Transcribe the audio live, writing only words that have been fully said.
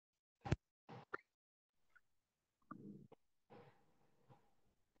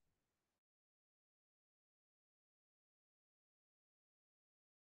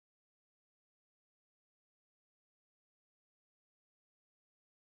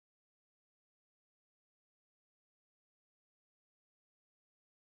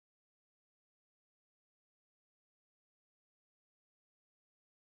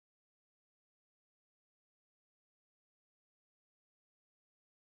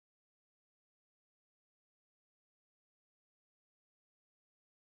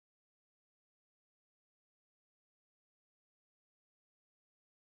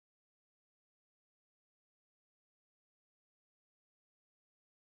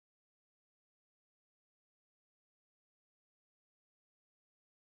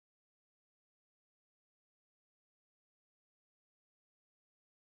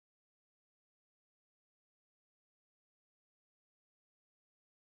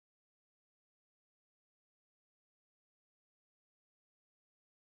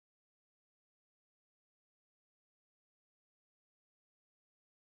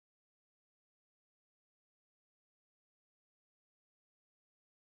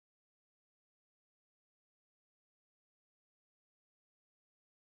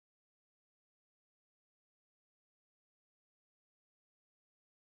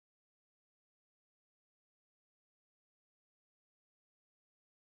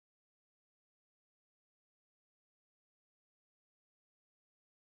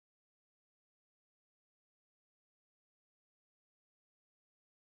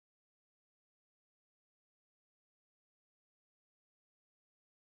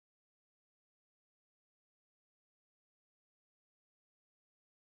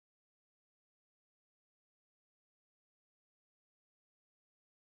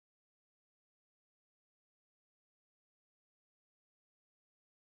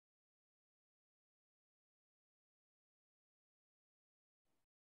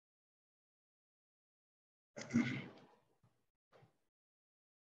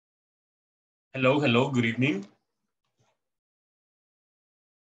Hello, hello, good evening.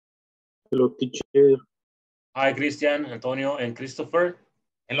 Hello, teacher. Hi, Christian, Antonio, and Christopher.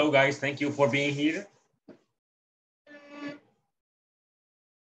 Hello, guys. Thank you for being here.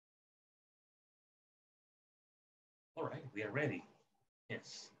 All right, we are ready.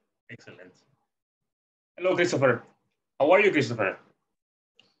 Yes, excellent. Hello, Christopher. How are you, Christopher?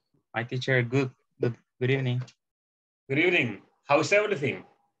 My teacher, good evening. Good evening. How's everything?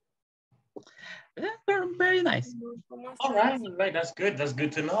 Very nice. All right, right. That's good. That's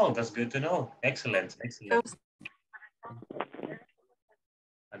good to know. That's good to know. Excellent, excellent.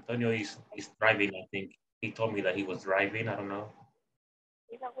 Antonio is driving, I think. He told me that he was driving. I don't know.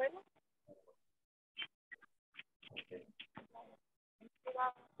 Okay.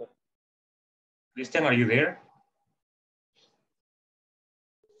 Christian, are you there?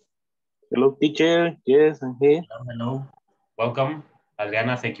 Hello, teacher. Yes, I'm here. Hello, hello. Welcome.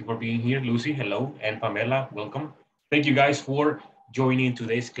 Adriana, thank you for being here. Lucy, hello. And Pamela, welcome. Thank you guys for joining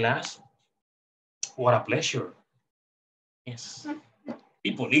today's class. What a pleasure. Yes.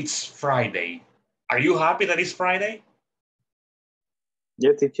 People, it's Friday. Are you happy that it's Friday?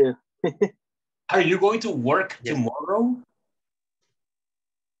 Yes, teacher. Are you going to work tomorrow?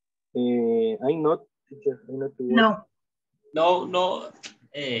 I'm not, teacher. I'm not to work. No.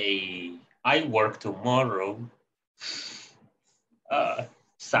 Hey, I work tomorrow.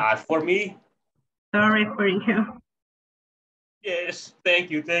 Sad for me. Sorry for you. Yes,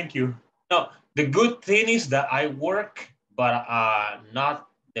 thank you. No, the good thing is that I work, but not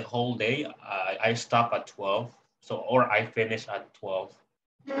the whole day. I stop at 12, or I finish at 12.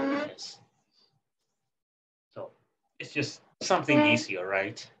 Yes. So it's just something easier,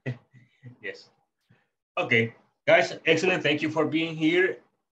 right? Yes. Okay, guys, excellent. Thank you for being here.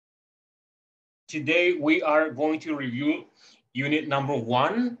 Today we are going to review unit number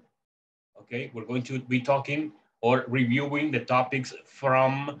 1. Okay, we're going to be talking or reviewing the topics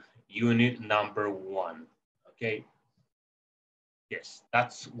from unit number 1. Okay. Yes,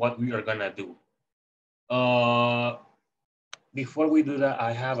 that's what we are gonna do. Before we do that,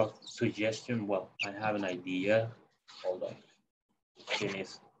 I have a suggestion. Well, I have an idea. Hold on.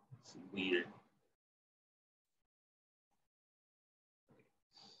 It's weird.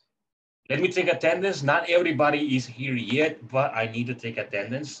 Let me take attendance. Not everybody is here yet, but I need to take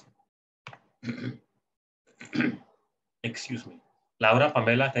attendance. Excuse me. Laura,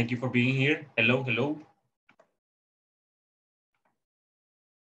 Pamela, thank you for being here. Hello, hello.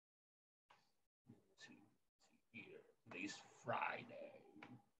 This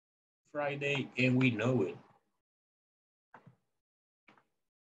Friday, and we know it.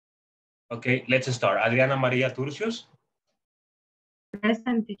 Okay, let's start. Adriana Maria Turcios.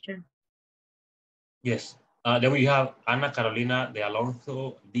 Present, teacher. Yes. Then we have Ana Carolina de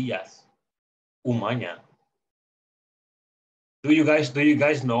Alonso Diaz Umaña. Do you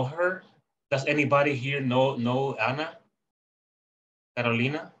guys know her? Does anybody here know Ana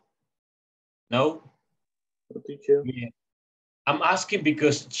Carolina? No? No, teacher. Yeah. I'm asking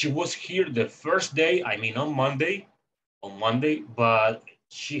because she was here the first day, I mean on Monday, but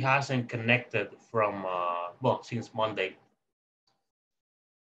she hasn't connected from, since Monday.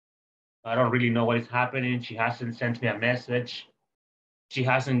 I don't really know what is happening. She hasn't sent me a message. She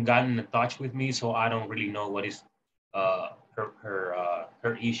hasn't gotten in touch with me, so I don't really know what is her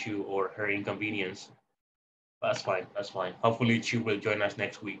issue or her inconvenience. That's fine. Hopefully she will join us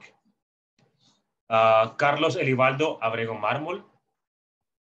next week. Carlos Elivaldo Abrego Mármol.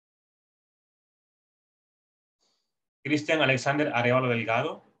 Cristian Alexander Arevalo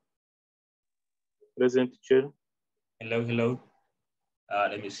Delgado. Present, teacher. Hello.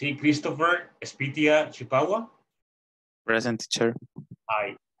 Let me see. Christopher Espitia Chipagua. Present, teacher.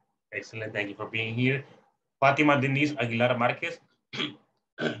 Hi. Excellent. Thank you for being here. Fatima Denise Aguilar Marquez.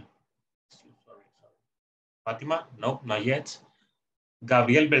 Sorry. Fatima? No, not yet.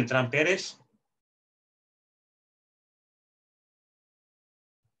 Gabriel Beltrán Pérez.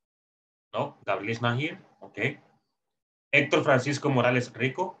 No, Gabriel is not here. Okay. Héctor Francisco Morales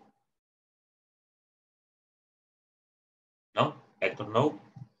Rico. No, Héctor, no.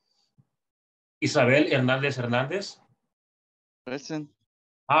 Isabel Hernández Hernández. Present.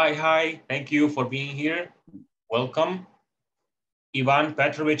 Hi. Thank you for being here. Welcome. Ivan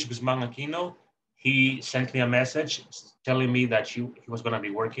Petrovich Guzman Aquino. He sent me a message telling me that he was going to be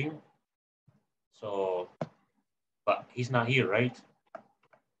working. So, but he's not here, right?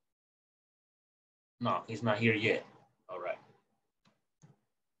 No, he's not here yet. All right.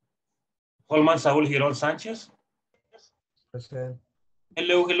 Holman Saúl Girón Sánchez. Present.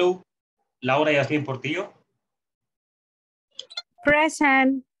 Hello. Laura Yasmin Portillo.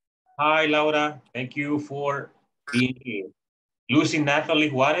 Present. Hi, Laura. Thank you for being here. Lucy Natalie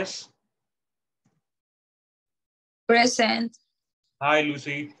Juarez. Present. Hi,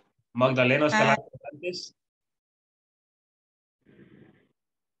 Lucy. Magdalena Escalante Cervantes.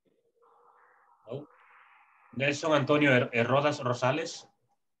 No. Nelson Antonio Rodas Rosales.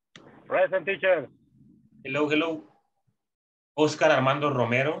 Present, teacher. Hello, hello. Oscar Armando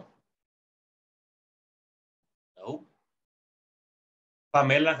Romero. No.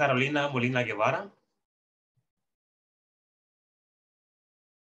 Pamela Carolina Molina Guevara.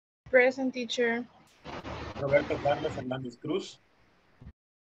 Present, teacher. Roberto Carlos Hernández Cruz.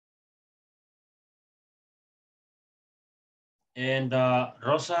 And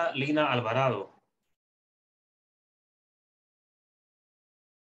Rosa Lina Alvarado.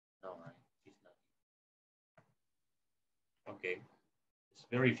 No, she's not. Okay. It's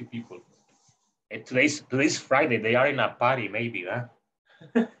very few people. And today's Friday. They are in a party, maybe, huh?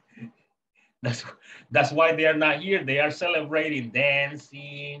 That's why they are not here. They are celebrating,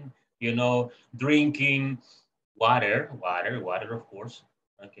 dancing, you know, drinking water, of course.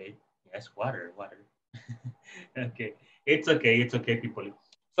 Okay. Yes, water. Okay. It's okay, people.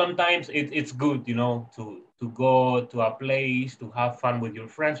 Sometimes it's good, you know, to go to a place, to have fun with your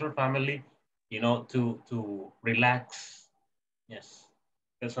friends or family, you know, to relax. Yes.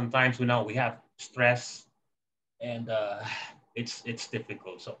 Because sometimes we know we have stress and it's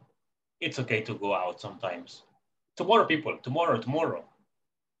difficult. So it's okay to go out sometimes. Tomorrow, people, tomorrow.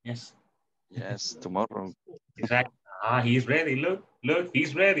 Yes. Yes, tomorrow. Exactly. Ah, he's ready. Look,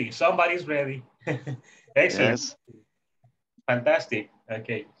 he's ready. Somebody's ready. Excellent. Yes. Fantastic.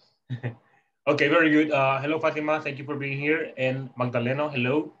 Okay. Okay, very good. Hello, Fatima. Thank you for being here. And Magdalena,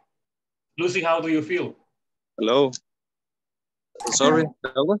 hello. Lucy, how do you feel? Hello. Sorry.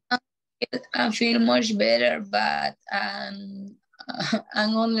 I feel much better, but I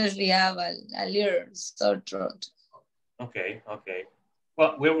honestly have a little sore throat. Okay.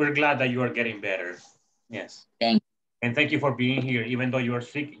 Well, we're glad that you are getting better. Yes. Thank you. And thank you for being here. Even though you are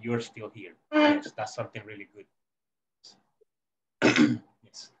sick, you're still here. Yes, that's something really good.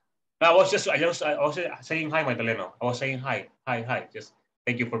 Yes. I was saying hi, Magdalena. I was saying hi. Just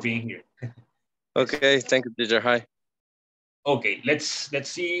thank you for being here. Okay, thank you, teacher. Hi. Okay, let's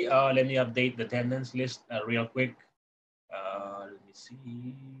see. Let me update the attendance list real quick. Let me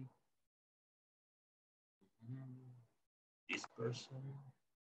see. This person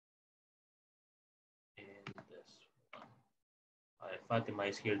and this one. Fatima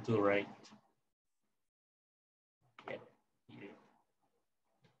is here too, right? Yeah. Here.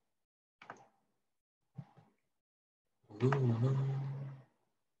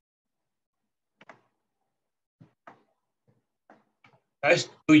 Guys,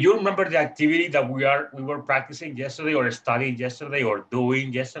 do you remember the activity that we were practicing yesterday or studying yesterday or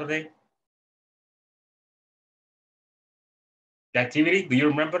doing yesterday? The activity, do you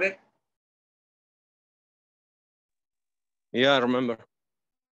remember it? Yeah, I remember.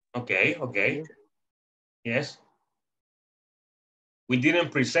 Okay. Yes. We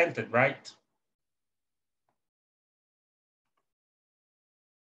didn't present it, right?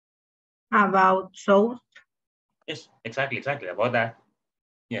 About so. Yes, exactly, about that.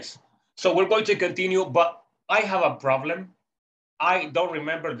 Yes. So we're going to continue, but I have a problem. I don't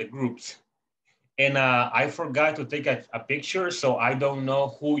remember the groups. And I forgot to take a picture, so I don't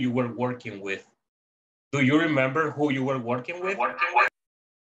know who you were working with. Do you remember who you were working with?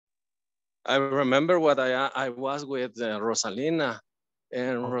 I remember what I was with Rosalina,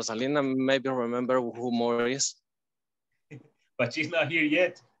 and Rosalina maybe remember who more is. But she's not here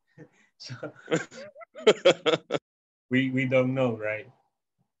yet. So we don't know, right?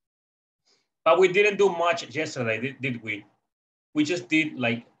 But we didn't do much yesterday, did we? We just did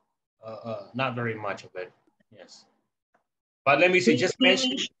like not very much of it. Yes. But let me see. We Just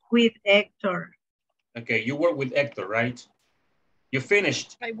mention. finished with Hector. Okay, you work with Hector, right? You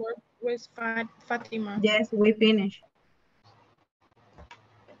finished. I work with Fatima. Yes, we finished.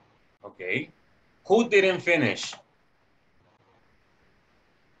 Okay. Who didn't finish?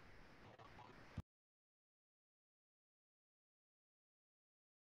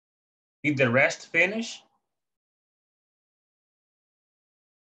 Did the rest finish?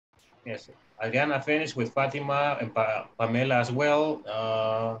 Yes. Adriana finished with Fatima and Pamela as well.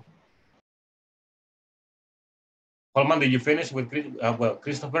 Holman, did you finish with well,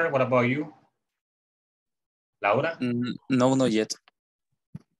 Christopher? What about you? Laura? No, not yet.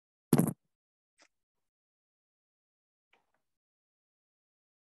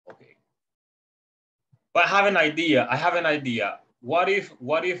 Okay. But I have an idea. What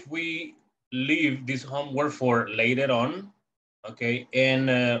if we leave this homework for later on Okay, and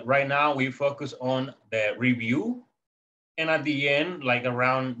right now we focus on the review. And at the end, like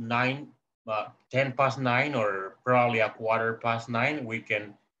around 10 past 9 or probably a quarter past 9, we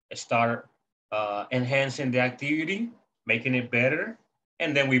can start enhancing the activity, making it better,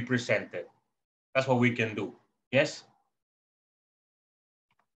 and then we present it. That's what we can do, yes?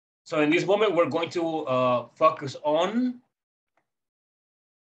 So in this moment, we're going to focus on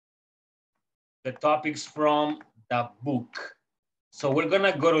the topics from the book. So we're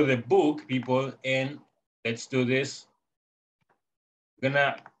gonna go to the book, people, and let's do this. We're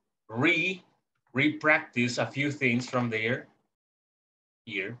gonna re-practice a few things from there.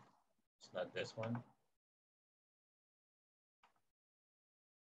 Here, it's not this one.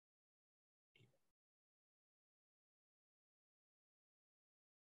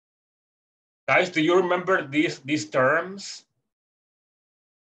 Guys, do you remember these terms?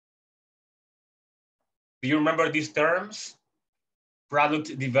 Do you remember these terms?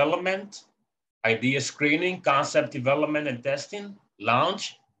 Product development, idea screening, concept development and testing,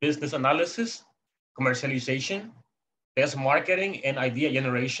 launch, business analysis, commercialization, test marketing, and idea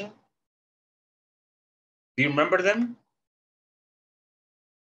generation. Do you remember them?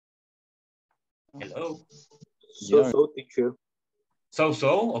 Hello? So, teacher. So,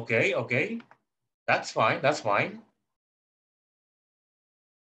 okay. That's fine, that's fine.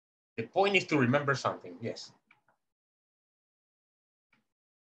 The point is to remember something, yes.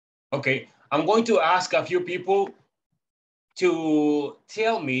 Okay, I'm going to ask a few people to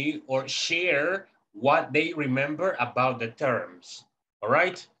tell me or share what they remember about the terms, all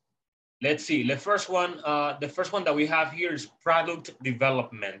right? Let's see, the first one that we have here is product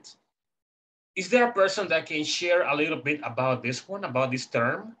development. Is there a person that can share a little bit about this one, about this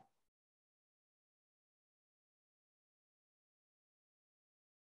term?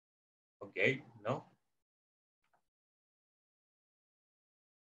 Okay, no?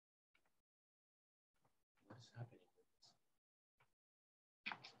 What's happening?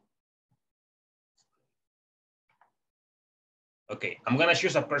 Okay, I'm gonna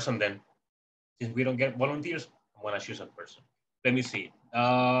choose a person then. Since we don't get volunteers, I'm gonna choose a person. Let me see.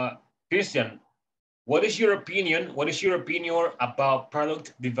 Christian, what is your opinion? What is your opinion about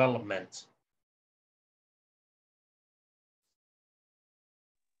product development?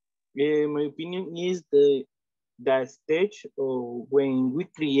 My opinion is the stage of when we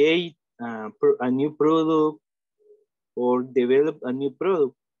create a new product or develop a new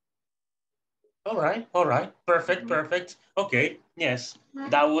product. All right, perfect. Okay, yes,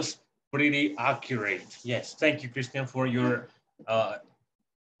 that was pretty accurate. Yes, thank you, Christian, for your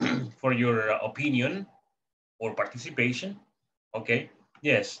opinion or participation. Okay,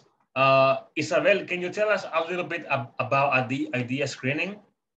 yes. Isabel, can you tell us a little bit about the idea screening?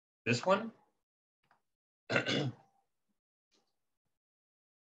 This one?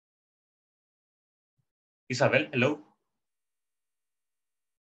 Isabel, hello.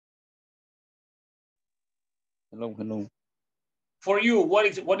 Hello. For you, what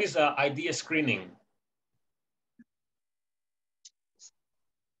is idea screening?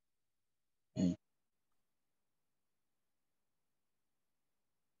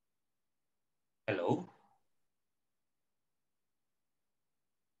 Hello.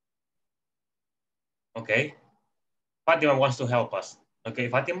 Okay. Fatima wants to help us. Okay,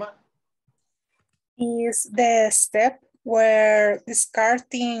 Fatima? Is the step where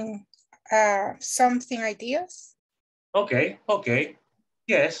discarding something ideas? Okay.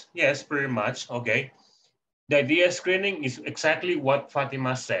 Yes, pretty much. Okay. The idea screening is exactly what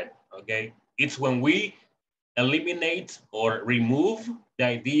Fatima said. Okay. It's when we eliminate or remove the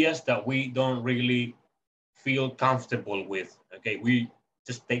ideas that we don't really feel comfortable with. Okay. We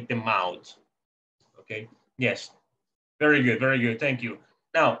just take them out. Okay. Yes. Very good. Thank you.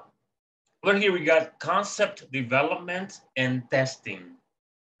 Now, over here we got concept development and testing.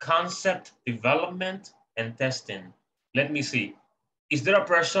 Concept development and testing. Let me see. Is there a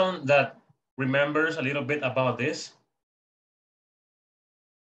person that remembers a little bit about this?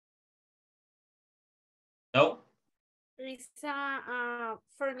 No? It's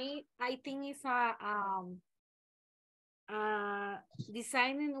for me, I think it's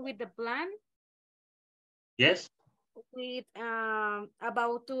designing with the plan. Yes? With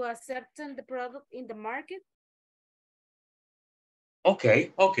about to accepting the product in the market.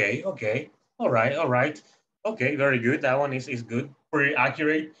 Okay. All right. Okay, very good. That one is good. Pretty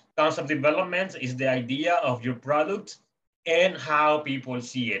accurate. Concept development is the idea of your product and how people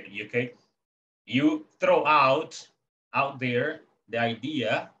see it. Okay. You throw out there the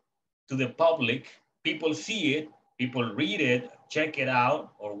idea to the public. People see it, people read it, check it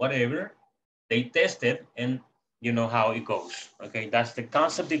out, or whatever. They test it, and you know how it goes. Okay, that's the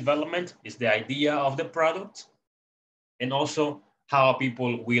concept development, is the idea of the product, and also how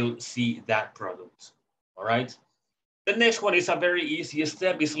people will see that product. All right. The next one is a very easy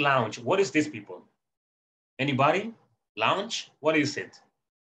step, is launch. What is this, people? Anybody? Launch? What is it?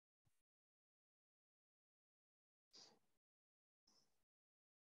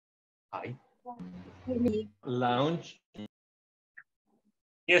 Hi. Launch.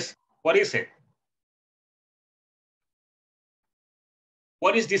 Yes, what is it?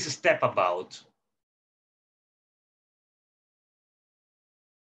 What is this step about?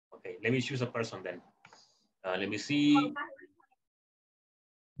 Okay, let me choose a person then. Let me see.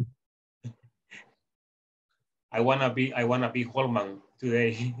 I wanna be Holman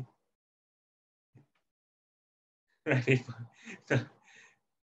today.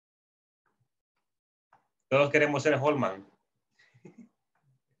 Todos queremos ser Holman.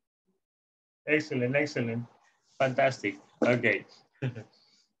 Excellent, excellent. Fantastic. Okay.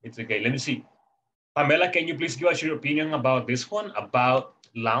 It's okay. Let me see. Pamela, can you please give us your opinion about this one, about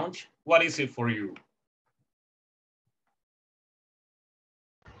launch? What is it for you?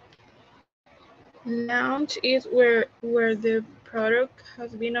 Launch is where the product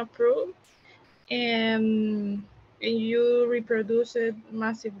has been approved and you reproduce it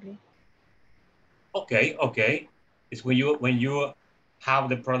massively. Okay, okay. It's when you have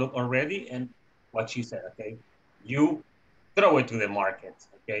the product already and what she said, okay? You throw it to the market,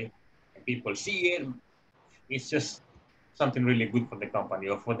 okay? And people see it. It's just something really good for the company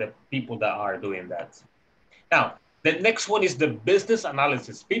or for the people that are doing that. Now, the next one is the business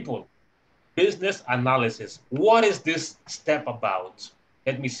analysis. People, business analysis. What is this step about?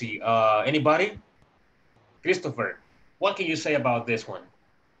 Let me see. Anybody? Christopher, what can you say about this one?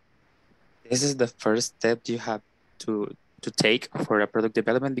 This is the first step you have to take for a product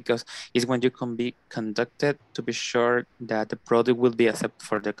development, because it's when you can be conducted to be sure that the product will be accepted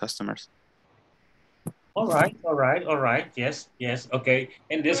for the customers. All right, all right, all right. Yes, yes, okay.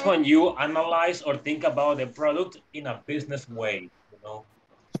 And this one, you analyze or think about the product in a business way. You know,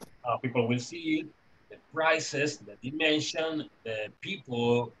 people will see it, the prices, the dimension, the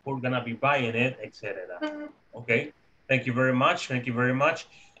people who are gonna be buying it, etc. Okay. Thank you very much. Thank you very much.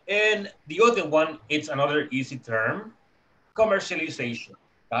 And the other one, it's another easy term, commercialization.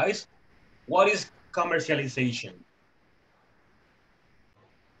 Guys, what is commercialization?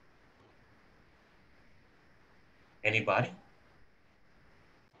 Anybody?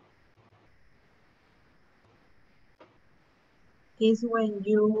 Is when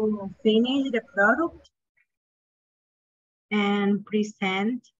you finish the product and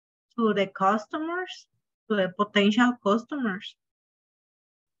present to the customers, to the potential customers.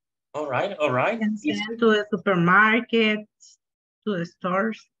 All right, all right. And send to the supermarkets, to the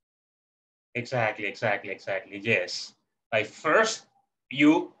stores. Exactly, exactly, exactly. Yes. Like first,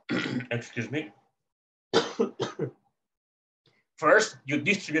 you, excuse me. First, you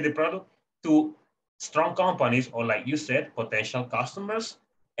distribute the product to strong companies, or like you said, potential customers.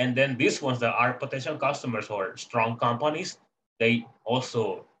 And then these ones that are potential customers or strong companies, they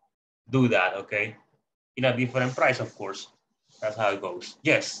also do that, okay? In a different price, of course. That's how it goes.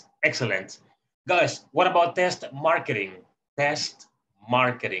 Yes, excellent. Guys, what about test marketing? Test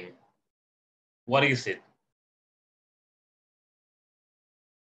marketing. What is it?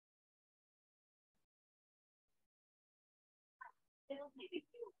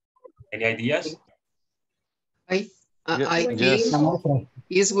 Any ideas? I Yes. think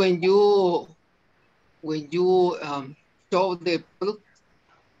is when you show the product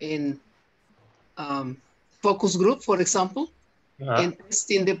in focus group, for example, and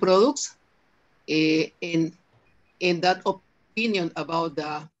testing the products in that opinion about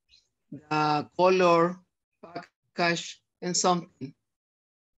the color, package, and something.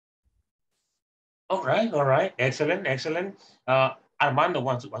 All right, excellent, excellent. Armando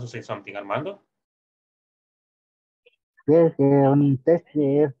wants to say something. Armando? Yes, un test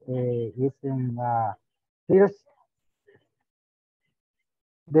is in first,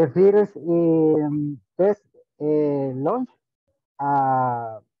 the first test launch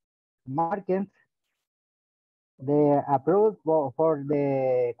market, the approved for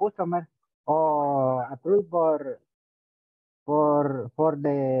the customer or approved for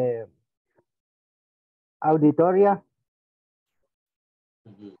the auditoria,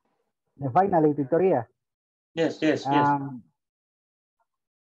 the final auditoria. Yes, yes, yes.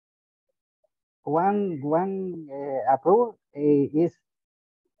 One approved is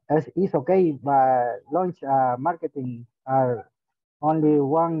okay, but launch marketing are only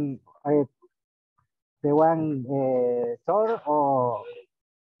one the one store or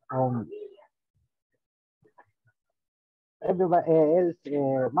everybody else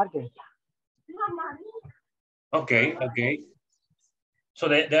market. Okay, okay. So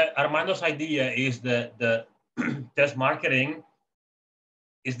the Armando's idea is the test marketing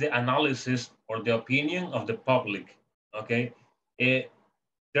is the analysis or the opinion of the public. Okay,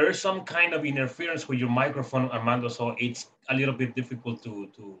 there is some kind of interference with your microphone, Armando, so it's a little bit difficult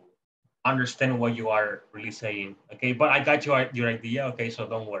to understand what you are really saying. Okay, but I got your idea. Okay, so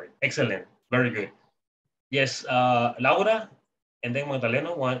don't worry. Excellent, very good. Yes, Laura, and then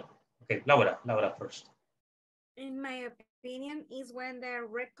Magdalena. One. Okay, Laura first. In my opinion, is when they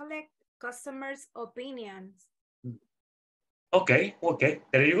recollect customers' opinions. Okay, okay,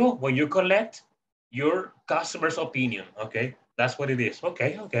 there you go. When you collect your customer's opinion, okay, that's what it is.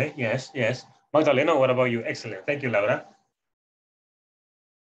 Okay, okay, yes, yes. Magdalena, what about you? Excellent. Thank you, Laura.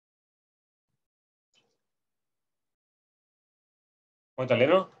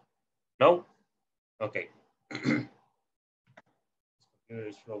 Magdalena? No? Okay.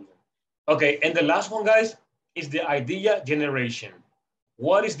 Okay, and the last one, guys, is the idea generation.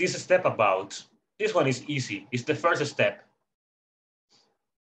 What is this step about? This one is easy. It's the first step.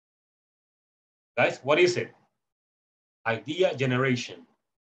 Guys, what is it? Idea generation.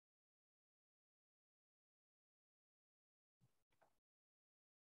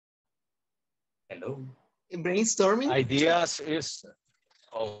 Hello? Brainstorming? Ideas is,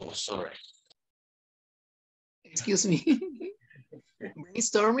 oh, sorry. Excuse me.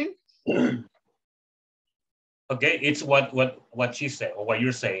 Brainstorming? Okay, it's what she said or what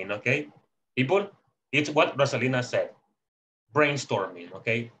you're saying, okay? People, it's what Rosalina said. Brainstorming,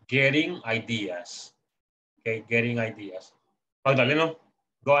 okay? Getting ideas. Okay, getting ideas. Magdalena,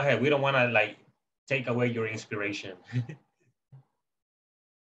 go ahead. We don't want to like take away your inspiration.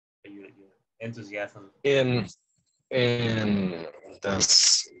 your enthusiasm. In the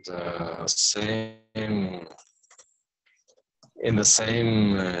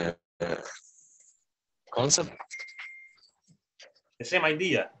same concept. The same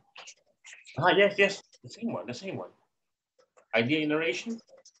idea. Yes, yes, the same one. Idea generation.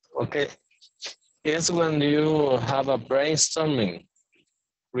 Okay, it's when you have a brainstorming,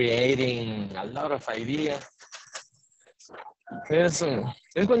 creating a lot of ideas. It's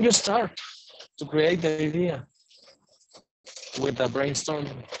when you start to create the idea with the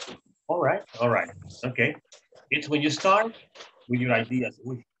brainstorming. All right. Okay. It's when you start with your ideas.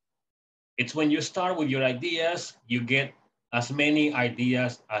 It's when you start with your ideas, you get as many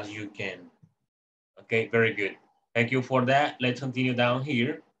ideas as you can. Okay, very good. Thank you for that. Let's continue down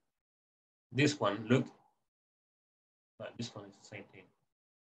here. This one, look. This one is the same thing.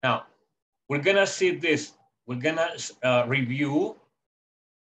 Now, we're gonna see this. We're gonna review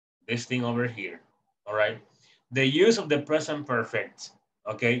this thing over here, all right? The use of the present perfect,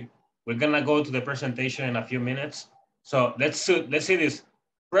 okay? We're gonna go to the presentation in a few minutes. So let's see this.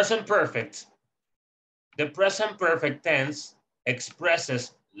 Present perfect. The present perfect tense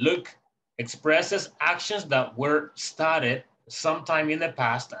expresses actions that were started sometime in the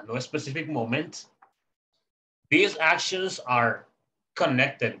past at no specific moment. These actions are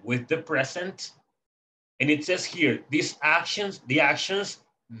connected with the present. And it says here, the actions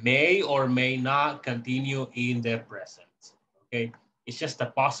may or may not continue in the present, okay? It's just a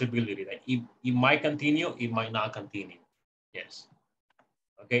possibility that it might continue, it might not continue, yes,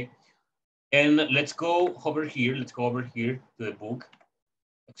 okay? And let's go over here to the book,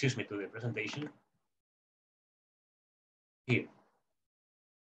 excuse me, to the presentation. Here.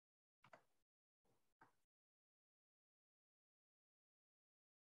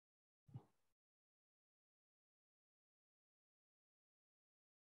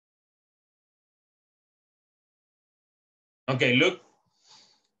 Okay, look,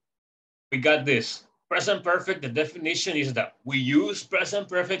 we got this. Present perfect, the definition is that we use present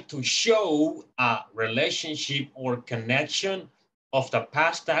perfect to show a relationship or connection of the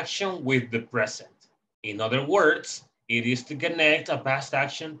past action with the present. In other words, it is to connect a past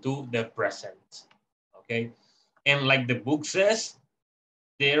action to the present, okay? And like the book says,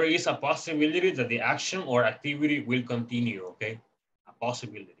 there is a possibility that the action or activity will continue, okay? A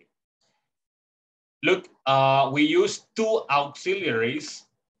possibility. Look, we use two auxiliaries.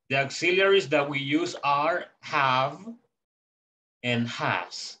 The auxiliaries that we use are have and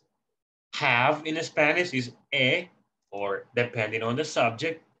has. Have in Spanish is or depending on the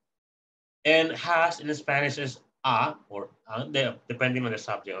subject. And has in Spanish is a, or depending on the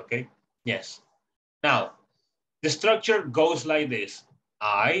subject, okay? Yes. Now, the structure goes like this.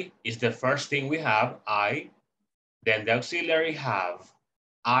 I is the first thing we have, I. Then the auxiliary have,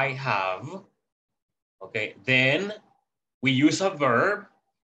 I have. Okay, then we use a verb.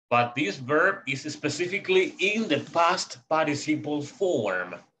 but this verb is specifically in the past participle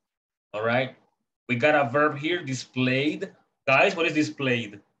form. All right, we got a verb here, displayed. Guys, what is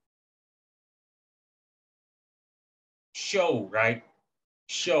displayed? Show, right?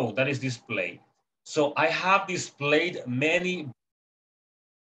 Show, that is display. So I have displayed many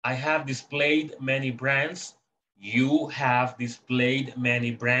brands. You have displayed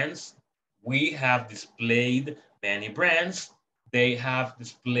many brands. We have displayed many brands. They have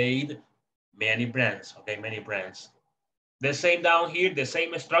displayed many brands. Okay, many brands. The same down here, the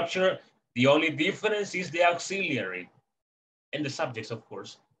same structure. The only difference is the auxiliary and the subjects, of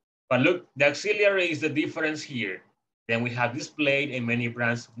course. But look, the auxiliary is the difference here. Then we have displayed and many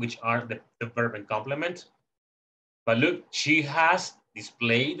brands, which are the verb and complement. But look, she has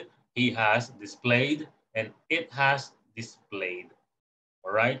displayed, he has displayed, and it has displayed.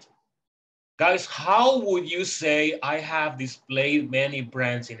 All right. Guys, how would you say I have displayed many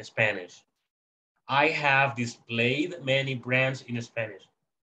brands in Spanish? I have displayed many brands in Spanish.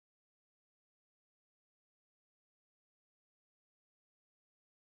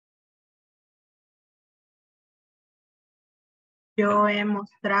 Yo he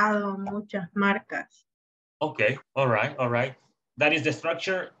mostrado muchas marcas. Okay, all right, all right. That is the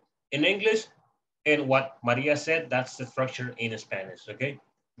structure in English, and what Maria said, that's the structure in Spanish, okay?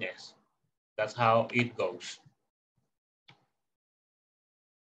 Yes, that's how it goes.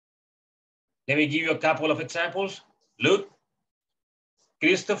 Let me give you a couple of examples. Look,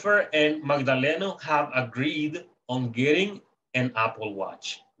 Christopher and Magdaleno have agreed on getting an Apple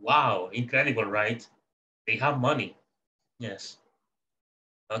Watch. Wow, incredible, right? They have money. Yes.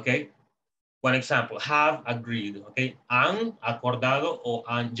 Okay. One example, have agreed, okay? Han acordado o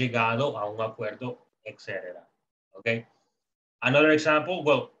han llegado a un acuerdo, etc. Okay. Another example,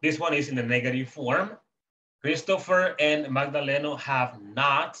 well, this one is in the negative form. Christopher and Magdaleno have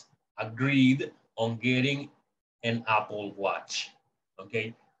not agreed on getting an Apple Watch.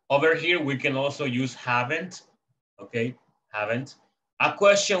 Okay. Over here, we can also use haven't. Okay. Haven't. A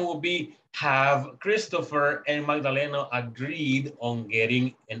question will be, have Christopher and Magdalena agreed on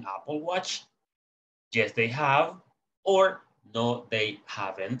getting an Apple Watch? Yes, they have, or no, they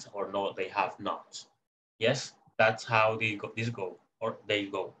haven't, or no, they have not. Yes, that's how they go, or they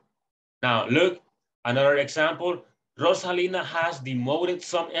go. Now, look, another example. Rosalina has demoted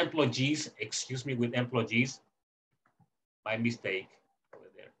some employees, excuse me, with employees. My mistake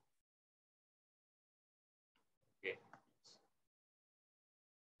over there. Okay.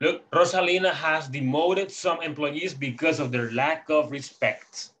 Look, Rosalina has demoted some employees because of their lack of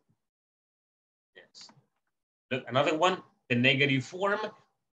respect. Yes. Look, another one, the negative form.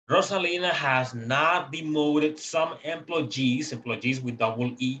 Rosalina has not demoted some employees with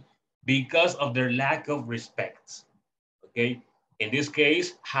double E, because of their lack of respect. Okay, in this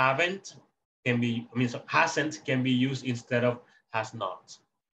case, haven't can be, so hasn't can be used instead of has not.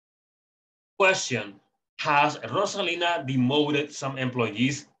 Question, has Rosalina demoted some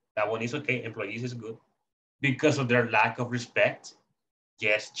employees? That one is okay, employees is good. Because of their lack of respect?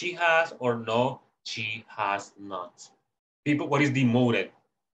 Yes, she has, or no, she has not. People, what is demoted?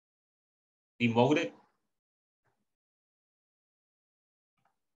 Demoted?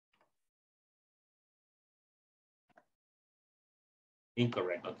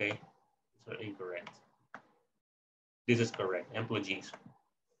 Incorrect, okay? So incorrect. This is correct, employees.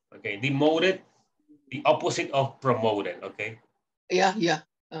 Okay, demoted, the opposite of promoted, okay? Yeah, yeah.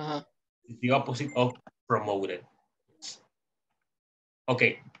 Uh-huh. The opposite of promoted.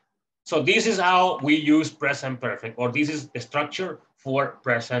 Okay, so this is how we use present perfect, or this is the structure for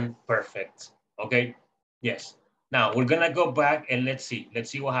present perfect, okay? Yes. Now we're gonna go back and let's see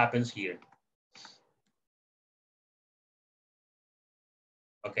what happens here.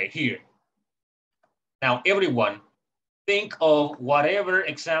 Okay, here. Now everyone, think of whatever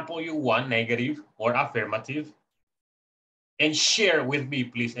example you want, negative or affirmative, and share with me,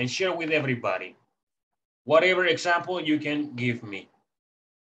 please, and share with everybody. Whatever example you can give me.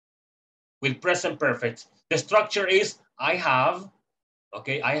 With present perfect, the structure is I have,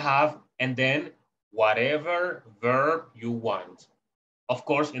 okay, I have, and then whatever verb you want. Of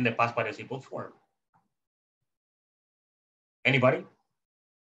course, in the past participle form. Anybody?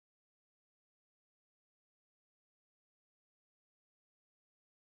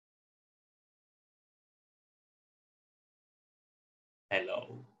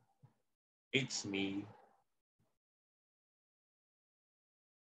 Hello, it's me.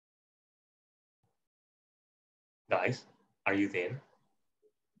 Guys, are you there?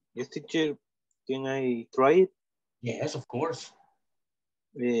 Yes, teacher, can I try it? Yes, of course.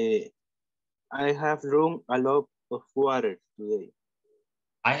 I have drunk a lot of water today.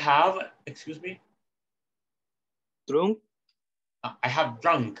 I have, excuse me? Drunk? I have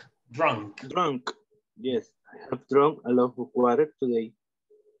drunk. Drunk. Yes, I have drunk a lot of water today.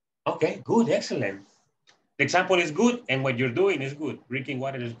 Okay, good, excellent. The example is good, and what you're doing is good. Drinking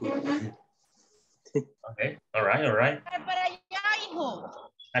water is good. Okay, all right, all right.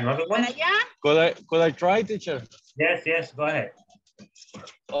 Another one? Could I try, teacher? Yes, yes, go ahead.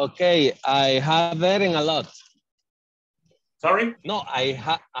 Okay, I have eaten a lot. Sorry? No, I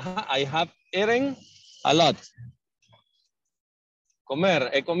have eaten a lot. Comer,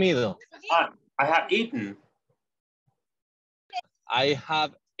 he comido. I have eaten. I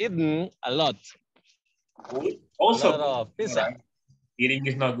have eaten a lot. Good. Also, a lot of pizza. Right. Eating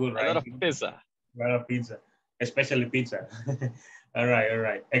is not good, right? A lot of pizza. A lot of pizza, especially pizza. All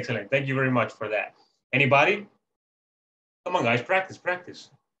right, excellent. Thank you very much for that. Anybody? Come on, guys, practice.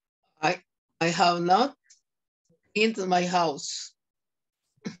 I have not been to my house.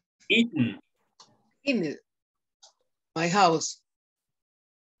 Eaten. In my house.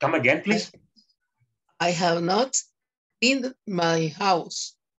 Come again, please. I have not been to my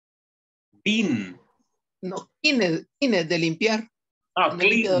house. Been. No, cleaned de limpiar. Ah, no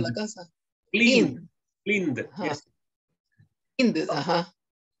he limpiado la cleaned. casa. Cleaned. Yes. Cleaned, ajá.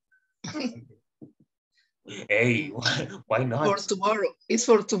 Hey, why not? For tomorrow. It's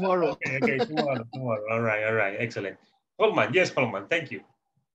for tomorrow. Okay, tomorrow. All right, excellent. Holman, yes, Holman, thank you.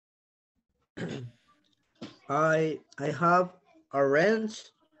 I have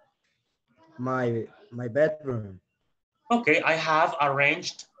arranged my bedroom. Okay, I have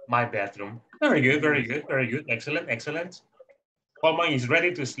arranged my bedroom. Very good. Excellent. Holman is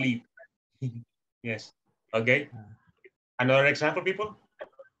ready to sleep. Yes. Okay. Another example, people?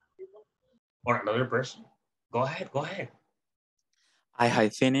 Or another person? Go ahead. I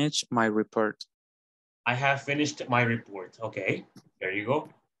have finished my report. I have finished my report. Okay, there you go.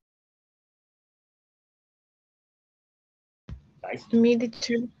 Nice. Me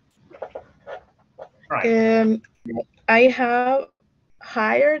too. Right. I have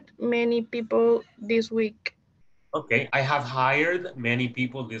hired many people this week. Okay, I have hired many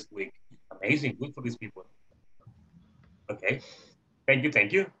people this week. Amazing, good for these people. Okay, thank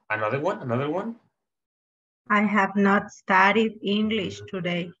you. Another one. I have not studied English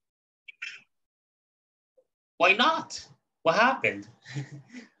today. Why not? What happened?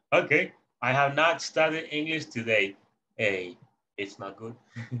 Okay, I have not studied English today. Hey, it's not good.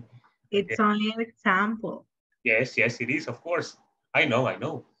 It's only an example. Yes, it is, of course. I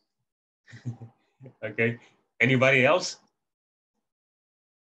know. Okay, anybody else?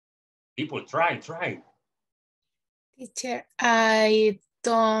 People, try. Teacher, I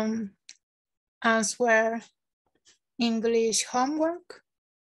don't answer English homework.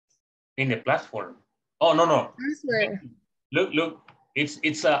 In the platform. Oh, no. Answer. Look,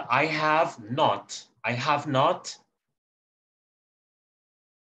 it's a I have not.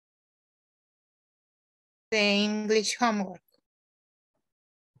 The English homework.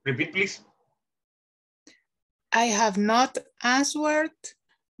 Repeat, please. I have not answered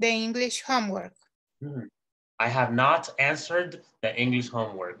the English homework. I have not answered the English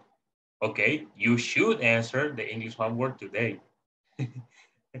homework. Okay, you should answer the English homework today.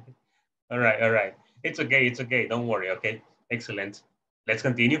 All right. It's okay. Don't worry, okay? Excellent. Let's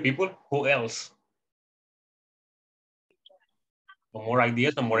continue, people. Who else? Some more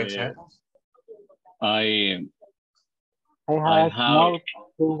ideas, some more examples? I have not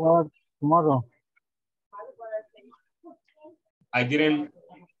to work tomorrow. I didn't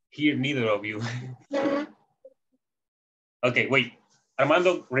hear neither of you. Okay, wait.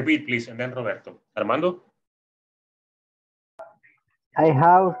 Armando, repeat, please, and then Roberto. Armando? I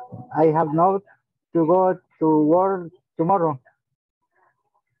have not to go to work tomorrow.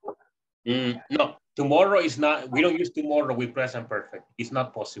 No, tomorrow is not, we don't use tomorrow with present perfect. It's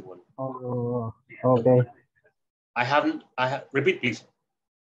not possible. Oh, okay. Repeat, please.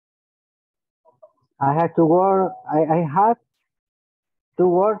 I have to work, I have to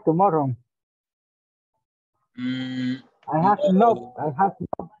work tomorrow. I have no.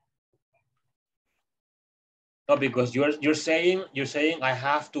 No, because you're saying I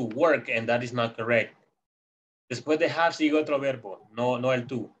have to work, and that is not correct. Después de have sigue otro verbo, no el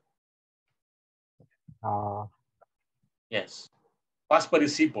tú. Yes. Past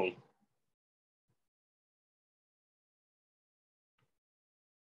participle.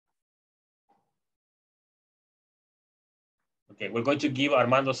 Okay, we're going to give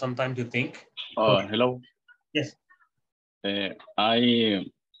Armando some time to think. Hello. Yes. I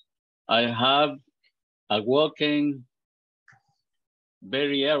have awoken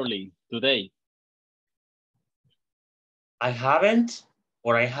very early today. I haven't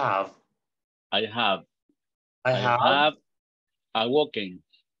or I have? I have. I I have. have a walking.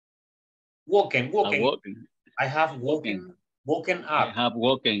 Walking. A walking. I have woken up. I have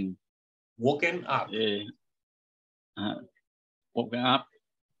walking. Woken up. Woken up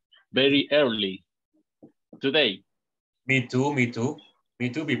very early today. Me too, people.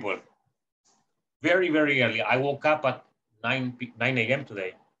 Very, very early. I woke up at 9 a.m.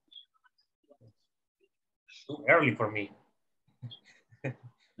 today. Too early for me.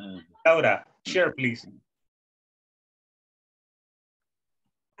 Laura, share, please.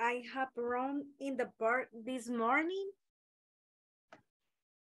 I have run in the park this morning.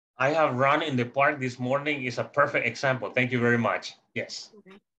 I have run in the park this morning is a perfect example. Thank you very much. Yes.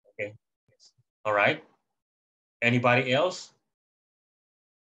 Okay. Yes. All right. Anybody else?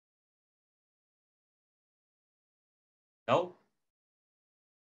 No?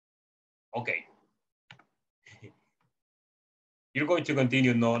 Okay. You're going to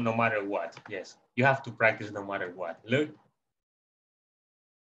continue no matter what. Yes. You have to practice no matter what. Look.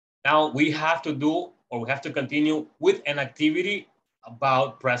 Now we have to do, or we have to continue with an activity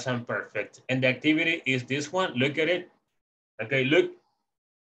about present perfect. And the activity is this one. Look at it. Okay, look.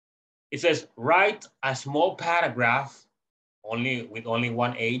 It says, write a small paragraph with only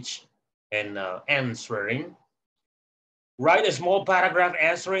one H and answering. Write a small paragraph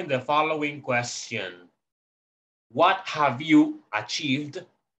answering the following question. What have you achieved,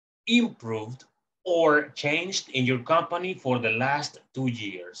 improved, or changed in your company for the last 2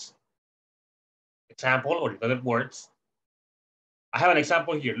 years? Example, or in other words, I have an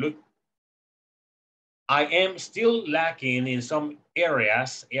example here. Look, I am still lacking in some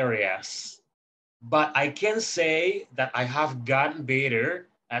areas, but I can say that I have gotten better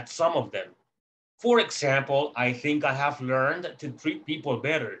at some of them. For example, I think I have learned to treat people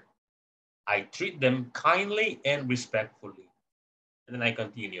better. I treat them kindly and respectfully. And then I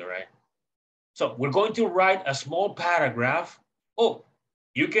continue, right? So we're going to write a small paragraph. Oh,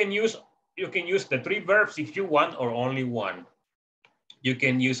 you can use the 3 verbs if you want, or only one. You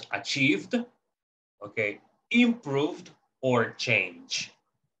can use achieved, okay, improved, or change.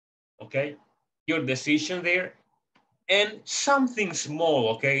 Okay, your decision there. And something small,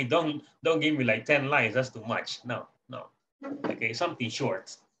 okay? Don't give me like 10 lines, that's too much. No. Okay, something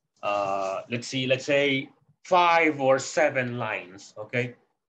short. Let's say 5 or 7 lines, okay?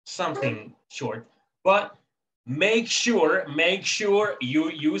 Something short, but make sure you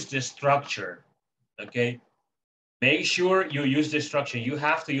use the structure, okay? Make sure you use the structure. You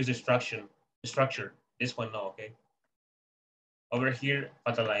have to use the structure. This one, no, okay? Over here,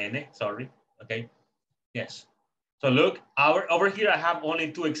 sorry, okay? Yes. So look, over here, I have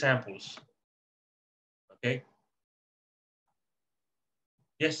only 2 examples, okay?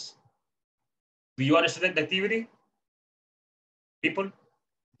 Yes. Do you understand the activity? People,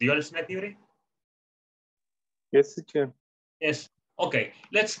 do you understand the activity? Yes, teacher. Yes. Okay,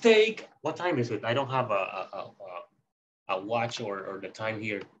 let's take, what time is it? I don't have a watch or the time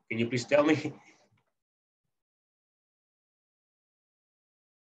here. Can you please tell me?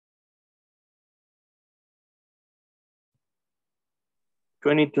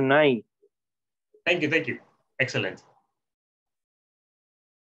 20 to 9. Thank you. Excellent.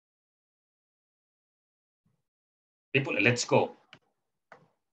 People, let's go.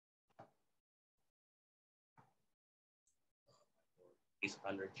 Is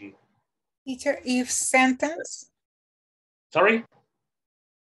allergy. Teacher, if sentence. Sorry?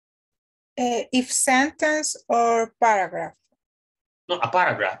 If sentence or paragraph. No, a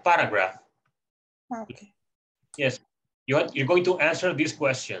paragraph. Okay. Yes, you're going to answer this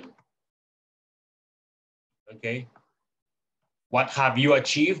question. Okay. What have you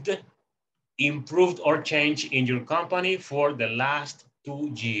achieved, improved, or changed in your company for the last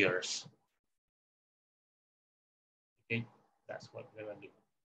 2 years? Okay, that's what we're gonna do.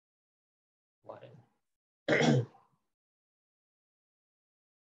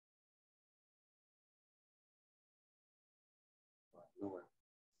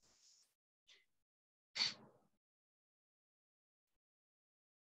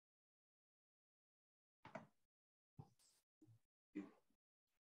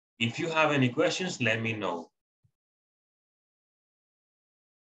 If you have any questions, let me know.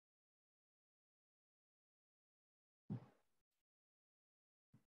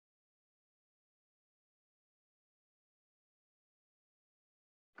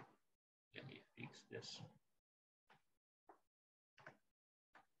 Let me fix this.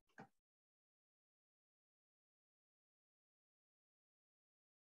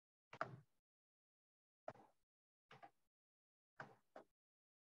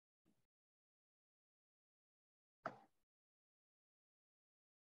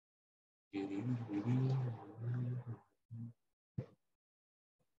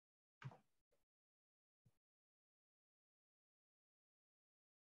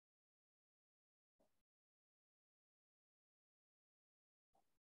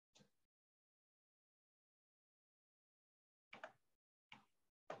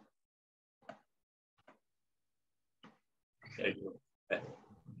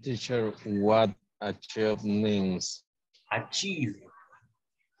 Teacher, what achieve means? Achieve,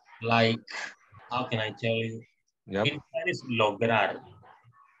 like, how can I tell you? Yep. In Spanish, lograr.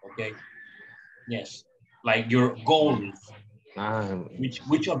 Okay. Yes. Like your goals.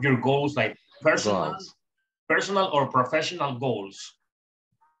 Which of your goals, like personal or professional goals?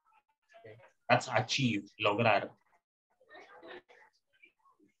 Okay. That's achieve, lograr.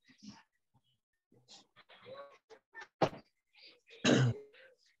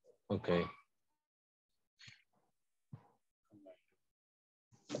 Okay.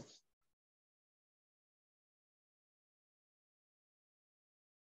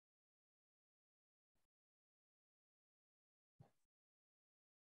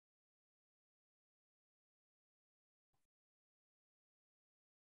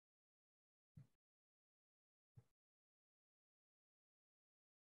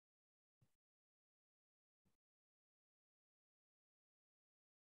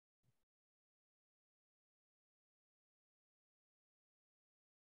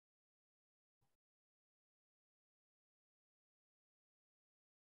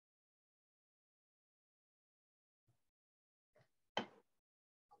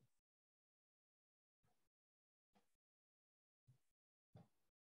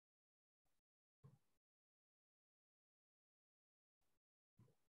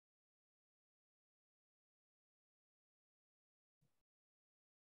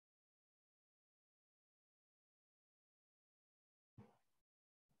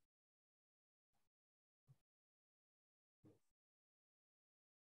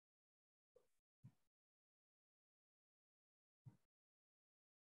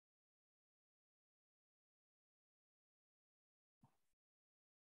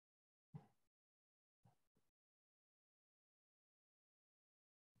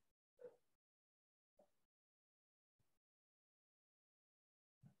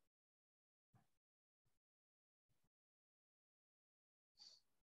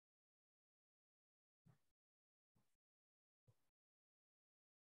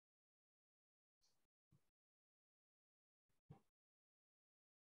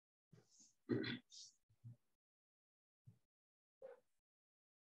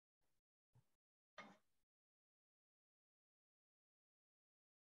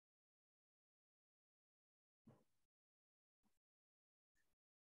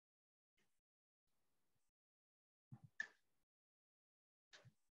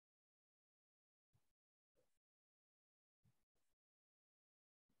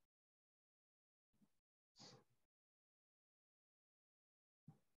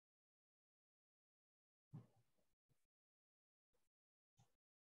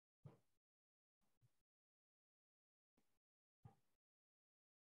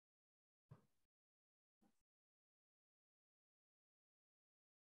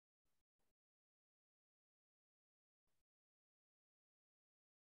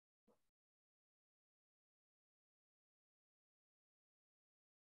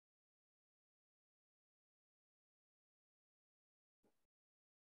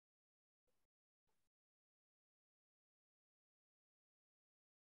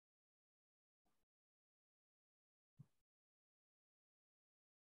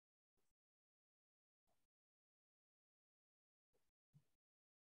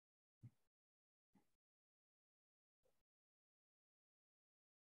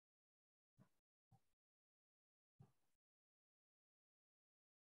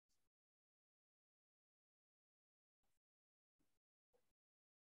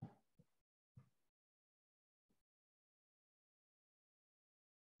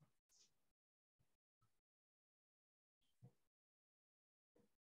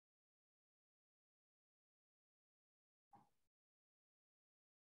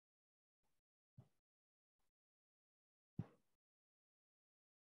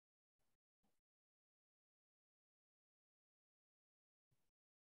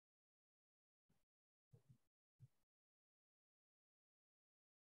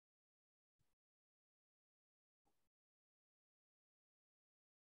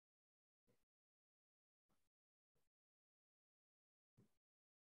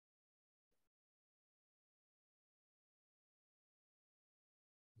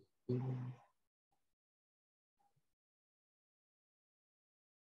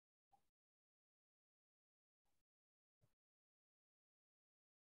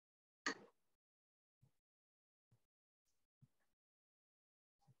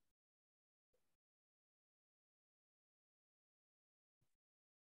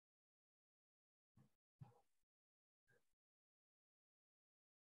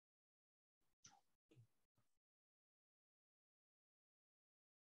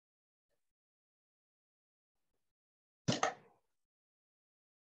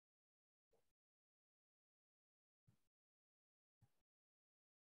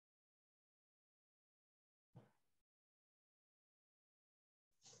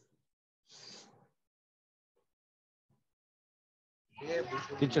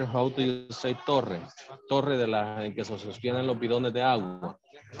 Teacher, how do you say torre? Torre de la en que se sostienen los bidones de agua.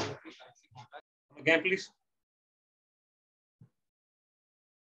 Again, please.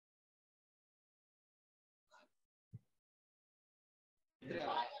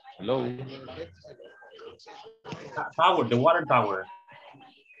 Hello. Tower, the water tower.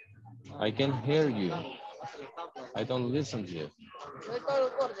 I can hear you. I don't listen to you.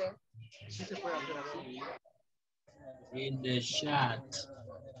 In the chat.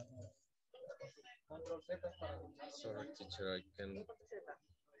 Sorry, teacher, I can.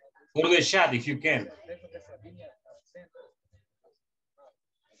 Go to the chat if you can.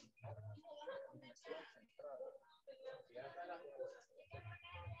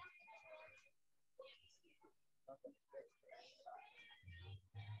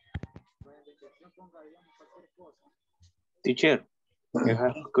 Teacher, I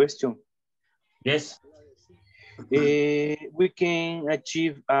have a question. Yes. We can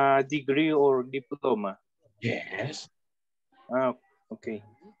achieve a degree or diploma. Yes. Okay.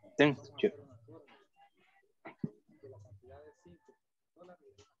 Thanks, teacher.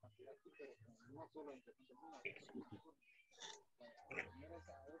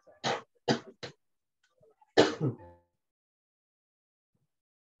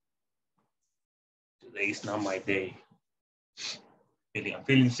 Today is not my day. I'm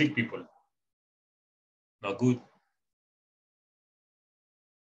feeling sick, people. Not good.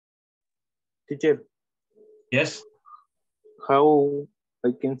 Teacher. Yes. How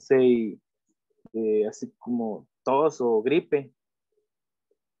I can say así como tos o gripe?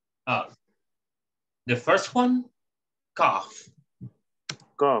 The first one, cough.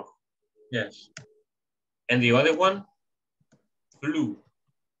 Cough. Yes. And the other one, flu.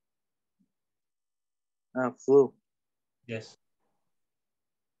 Flu. Yes.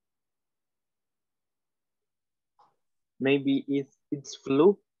 Maybe it's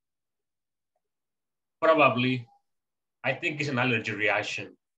flu. Probably. I think it's an allergy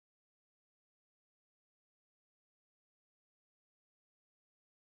reaction.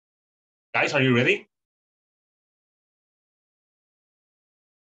 Guys, are you ready?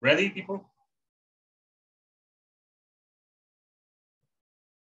 Ready, people?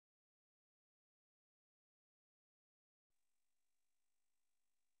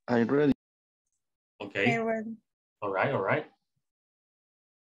 I'm ready. Okay. I'm ready. All right, all right.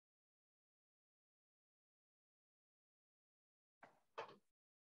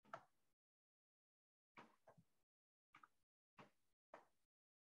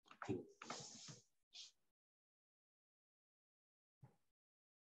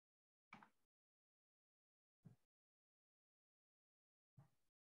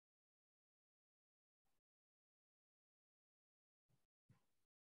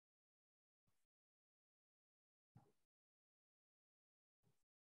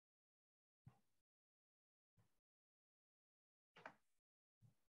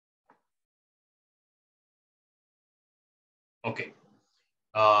 Okay.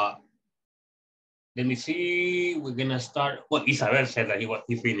 Let me see. We're gonna start. Well, Isabel said that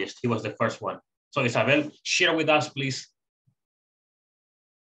he finished. He was the first one. So Isabel, share with us, please.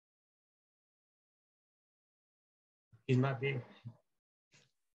 He's not there.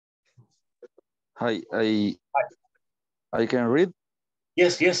 Hi, I can read.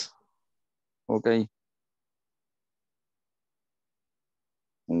 Yes, yes. Okay.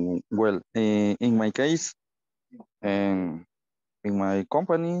 Well, in my case, in my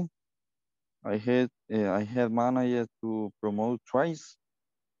company, I had managed to promote twice,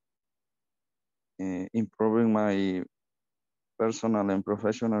 improving my personal and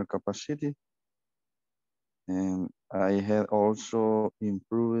professional capacity. And I had also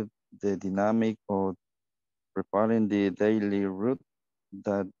improved the dynamic of preparing the daily route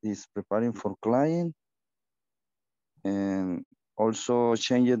that is preparing for client, and also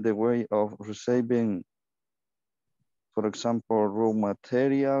changed the way of receiving, for example, raw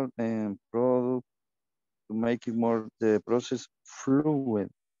material and product to make it more the process fluid.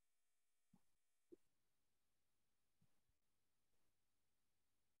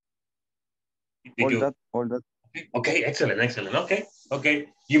 All that. Okay, excellent, excellent. Okay.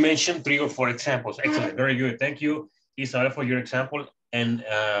 You mentioned 3 or 4 examples. Excellent, very good. Thank you, Isabel, for your example. And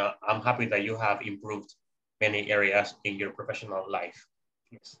I'm happy that you have improved many areas in your professional life.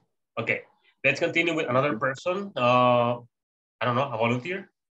 Yes. Okay, let's continue with another person. I don't know, a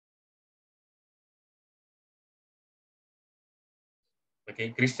volunteer.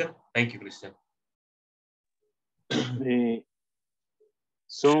 Okay, Christian. Thank you, Christian.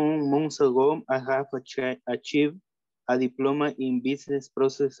 Some months ago, I have achieved a diploma in business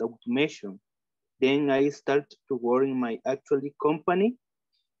process automation. Then I started to work in my actual company,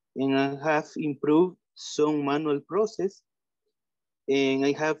 and I have improved some manual process, and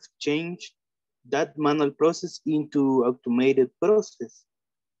I have changed that manual process into automated process.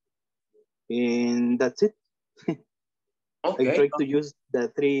 And that's it. Okay. I try to use the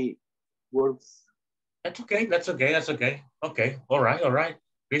 3 words. That's okay. That's okay. That's okay. Okay. All right. All right.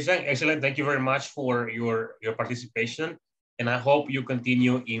 Christian, excellent. Thank you very much for your participation. And I hope you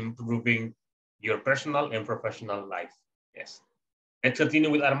continue improving your personal and professional life. Yes. Let's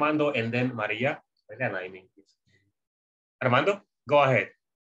continue with Armando and then Maria. Armando, go ahead.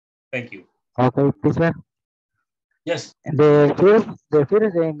 Thank you. Okay, teacher. Yes. The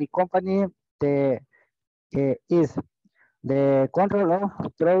first in the company is the control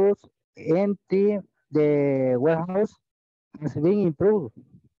of products in the warehouse has been improved.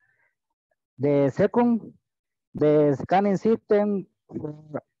 The second, the scanning system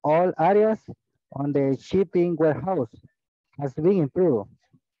for all areas on the shipping warehouse has been improved.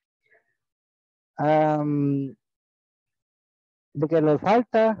 Lo que nos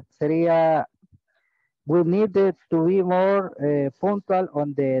falta sería, we needed to be more punctual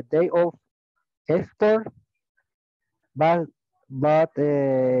on the day of export, but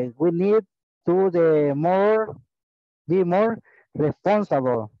we need to be more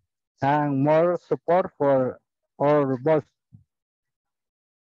responsible and more support for our boss.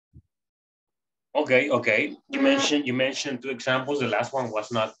 Okay, okay. You mentioned 2 examples. The last one was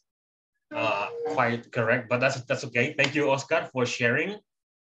not quite correct, but that's okay. Thank you, Oscar, for sharing.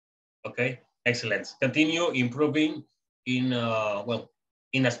 Okay, excellent. Continue improving in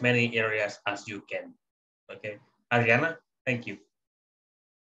in as many areas as you can. Okay, Adriana, thank you.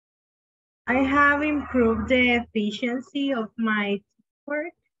 I have improved the efficiency of my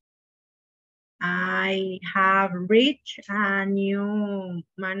work. I have reached a new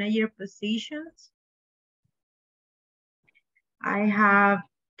manager positions. I have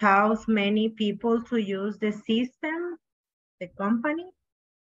taught many people to use the system, the company,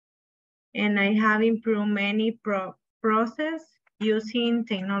 and I have improved many process using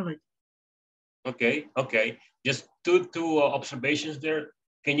technology. Okay, okay. Just two observations there.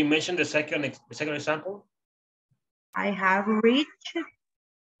 Can you mention the second example? I have reached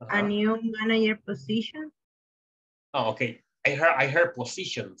a new manager position. Oh, okay. I heard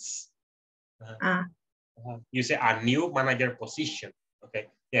positions. You say a new manager position. Okay.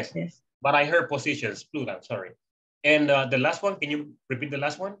 Yes. Yes. But I heard positions, plural. Sorry. And the last one. Can you repeat the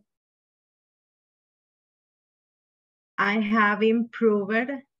last one? I have improved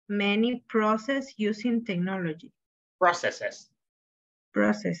many processes using technology. Processes.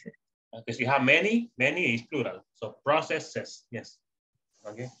 Processes. Because you have many is plural. So processes. Yes.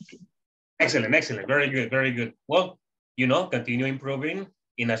 Okay. Excellent, excellent. Very good, very good. Well, you know, continue improving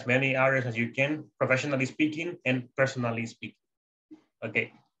in as many areas as you can, professionally speaking and personally speaking.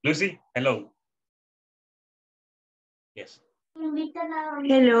 Okay. Lucy, hello. Yes.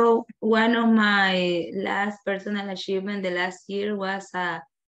 Hello. One of my last personal achievement the last year was to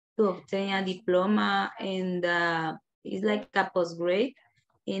obtain a diploma in it's like a postgrad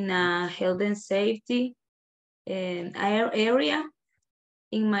in health and safety area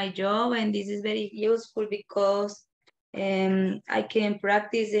in my job, and this is very useful because I can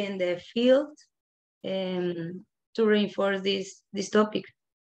practice in the field to reinforce this topic.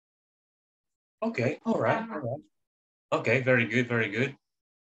 Okay, all right, all right. Okay, very good, very good.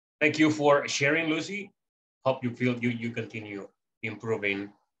 Thank you for sharing, Lucy. Hope you feel you continue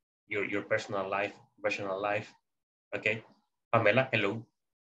improving your personal life, professional life. Okay, Pamela, hello.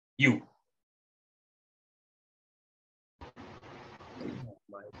 You.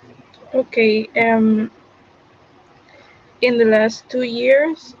 Okay. In the last 2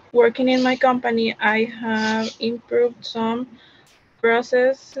 years, working in my company, I have improved some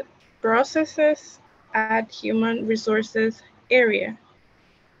processes at human resources area.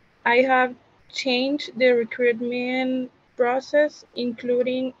 I have changed the recruitment process,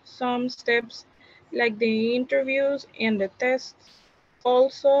 including some steps like the interviews and the tests.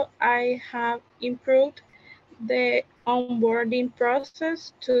 Also, I have improved the onboarding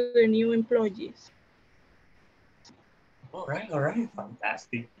process to the new employees. All right,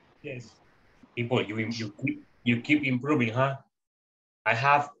 fantastic. Yes, people, you keep improving, huh? I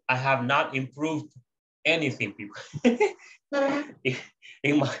have not improved anything, people,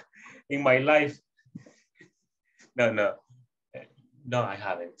 in my life. No, I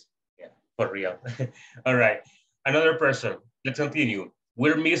haven't. Yeah, for real. All right, another person. Let's continue.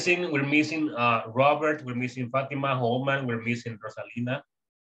 We're missing Robert. We're missing Fatima Holman. We're missing Rosalina.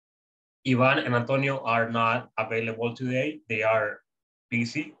 Ivan and Antonio are not available today. They are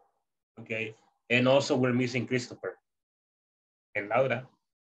busy. Okay, And also we're missing Christopher and Laura.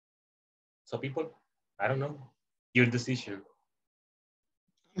 So people, I don't know, your decision.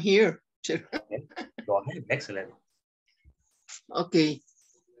 I'm here. Okay. Go ahead, excellent. Okay.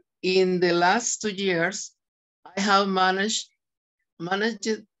 In the last 2 years, I have managed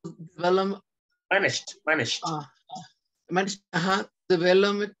to develop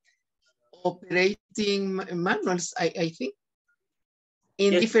development operating manuals, I think,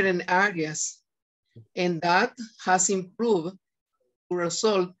 in different areas, and that has improved the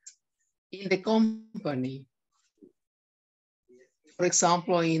result in the company. For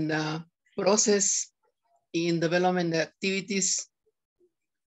example, in the process, in development activities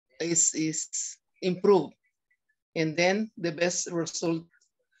is improved, and then the best result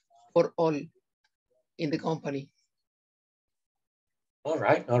for all in the company. All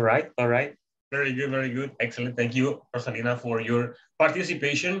right. Very good. Excellent. Thank you, Rosalina, for your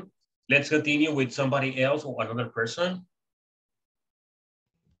participation. Let's continue with somebody else or another person.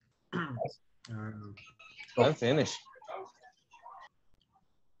 I'm finished.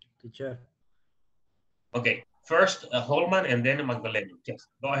 Teacher. Okay, first Holman and then Magdalena. Yes,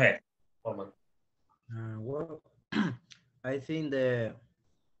 go ahead, Holman. Well, I think the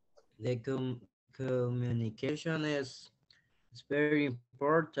communication is very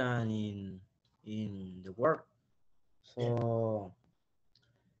important in the work. So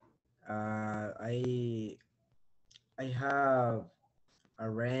I have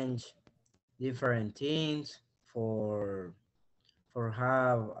arranged different things for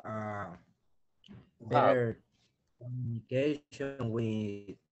have better communication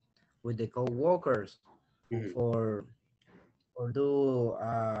with the co-workers, for do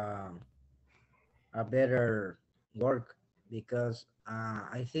a better work, because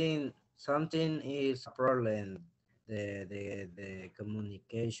I think something is a problem, the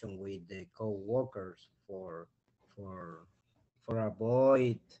communication with the co-workers for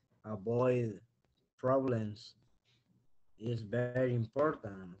avoid problems is very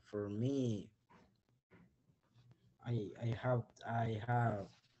important for me. I have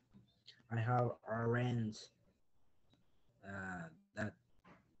arranged that.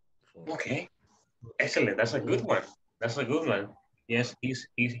 Okay, excellent. That's a good one. Yes, he's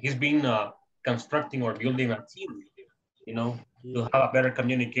been constructing or building a team, you know, to have a better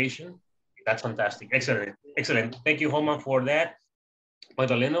communication. That's fantastic. Excellent. Thank you, Holman, for that.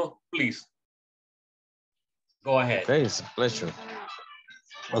 Magdaleno, please. Go ahead. Okay, it's a pleasure.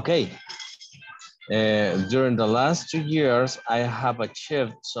 Okay. During the last 2 years, I have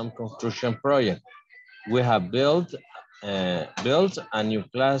achieved some construction project. We have built a new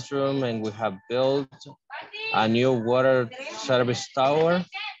classroom, and we have built a new water service tower.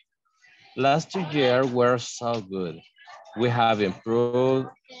 Last 2 years were so good. We have improved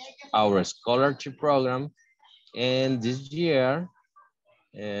our scholarship program, and this year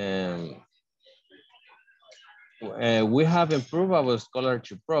we have improved our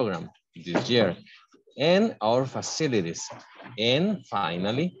scholarship program this year and our facilities. And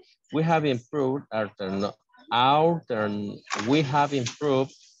finally, we have improved our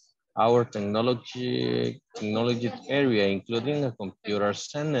technology area, including a computer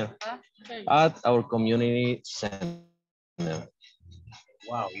center at our community center.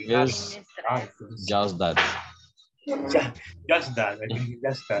 Wow, just that. Just that. I think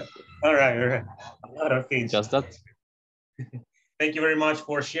just that. All right. A lot of things. Just that. Thank you very much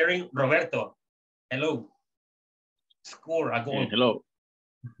for sharing, Roberto. Hello. Score a goal. Hello.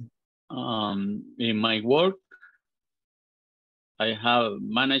 In my work, I have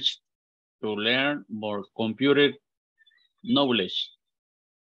managed to learn more computer knowledge,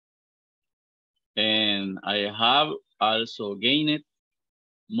 and I have also gained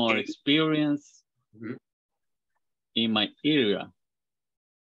more experience in my area.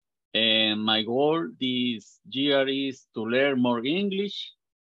 And my goal this year is to learn more English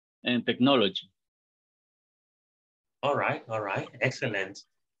and technology. All right. Excellent.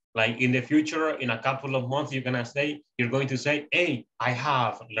 Like in the future, in a couple of months, you're going to say, hey, I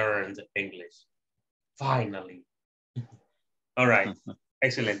have learned English. Finally. All right.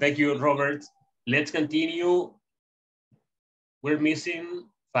 Excellent. Thank you, Robert. Let's continue. We're missing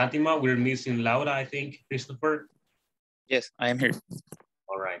Fatima. We're missing Laura, I think. Christopher. Yes, I am here.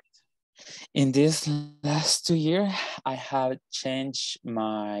 All right. In this last 2 years, I have changed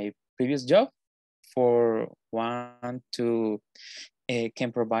my previous job for one to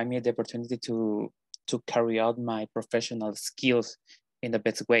can provide me the opportunity to carry out my professional skills in the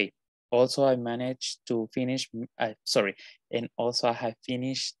best way. Also, I managed to finish, and also I have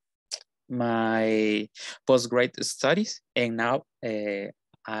finished my postgrad studies, and now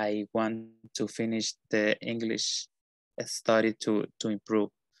I want to finish the English study to improve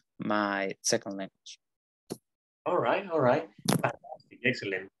my second language. All right, all right. Fantastic,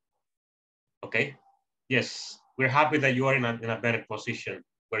 excellent. Okay, yes, we're happy that you are in a better position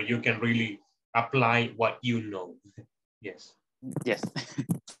where you can really apply what you know. Yes. Yes.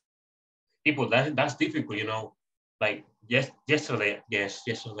 People, that's difficult, you know. Like yesterday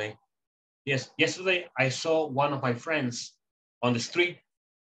I saw one of my friends on the street.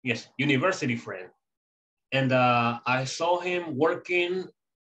 Yes, university friend. And I saw him working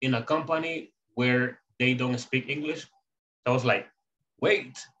in a company where they don't speak English. So I was like,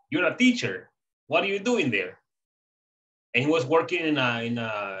 wait, you're a teacher. What are you doing there? And he was working in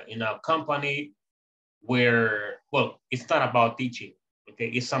a company where, well, it's not about teaching. Okay,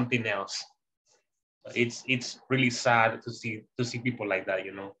 it's something else. It's really sad to see people like that,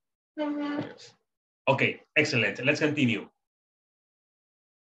 you know. Yes. Okay, excellent. Let's continue.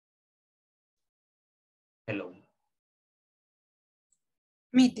 Hello.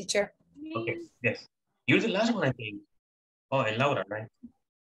 Me, teacher. Okay, yes. You're the last one, I think. Oh, and Laura, right?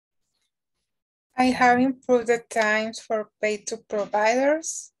 I have improved the times for pay to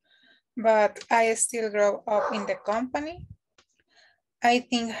providers, but I still grow up in the company. I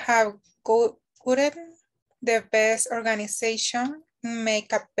think have gotten the best organization,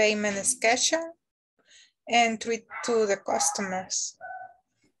 make a payment schedule, and treat to the customers.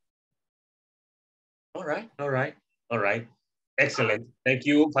 All right, all right, all right. Excellent. Thank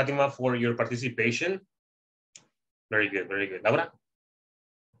you, Fatima, for your participation. Very good, very good. Laura?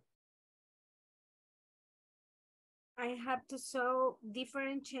 I have to show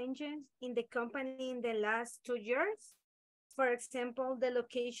different changes in the company in the last 2 years. For example, the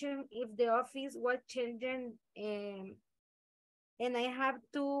location, if the office was changing, and I have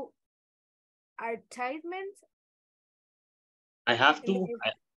to advertisement. I have to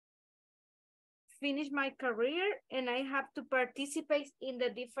finish my career, and I have to participate in the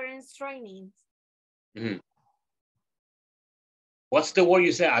different trainings. Mm-hmm. What's the word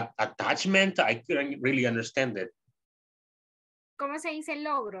you say? Attachment? I couldn't really understand it. ¿Cómo se dice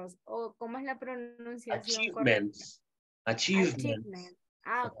logros? ¿O cómo es la pronunciación Achievements. correcta? Achievements. Achievement.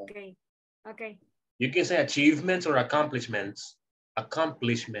 Ah, okay. Okay. You can say achievements or accomplishments.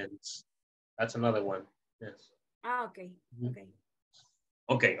 Accomplishments. That's another one. Yes. Ah, okay. Okay.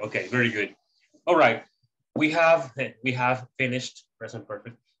 Okay, okay, very good. All right. We have finished, present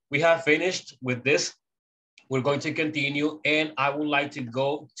perfect. We have finished with this. We're going to continue, and I would like to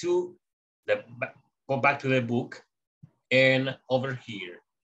go back to the book and over here.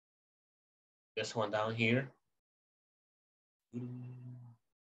 This one down here.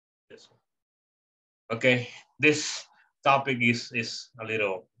 This one. Okay, this topic is a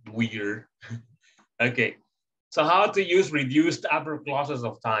little weird. Okay, so how to use reduced upper clauses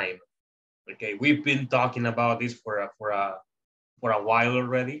of time. Okay, we've been talking about this for a while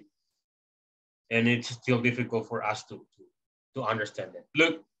already, and it's still difficult for us to understand it.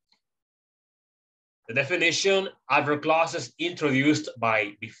 Look, the definition: adverb clauses introduced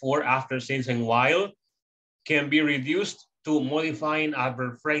by before, after, since, and while can be reduced to modifying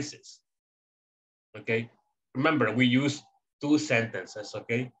adverb phrases. Okay, remember we use two sentences.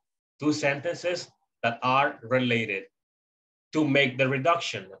 Okay, two sentences that are related to make the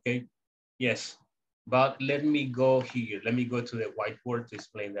reduction. Okay. Yes, but let me go here. Let me go to the whiteboard to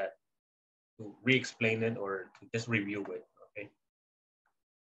explain that, to re-explain it or to just review it, okay?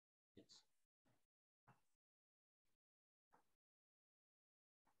 Yes.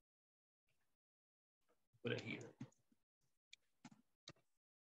 Put it here.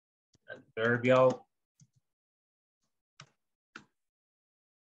 Adverbial.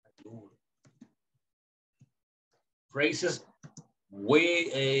 Phrases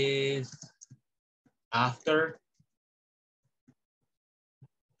with after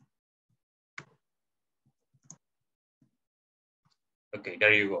okay,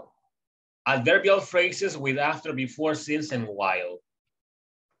 there you go. Adverbial phrases with after, before, since, and while.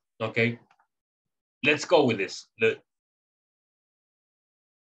 Okay, let's go with this. Look,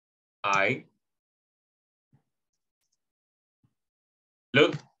 I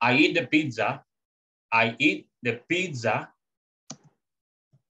eat the pizza. I eat the pizza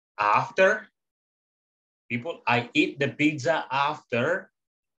after. People, I eat the pizza after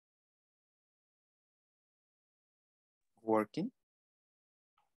working.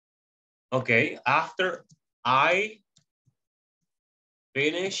 Okay, after I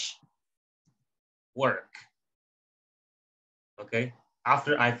finish work. Okay,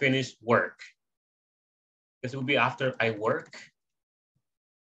 after I finish work. This will be after I work.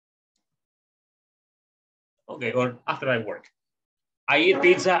 Okay, or after I work. I eat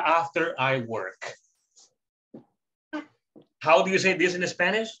pizza after I work. How do you say this in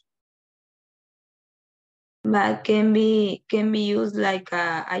Spanish? But can be used like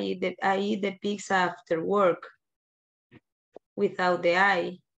I eat the pizza after work without the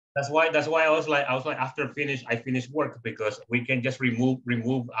I. That's why I was like after I finish work, because we can just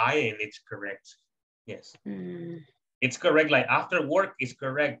remove I and it's correct. Yes. It's correct. Like after work is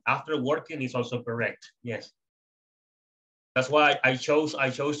correct. After working is also correct. Yes. That's why I chose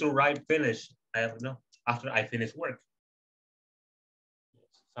to write finish. I don't know, after I finish work.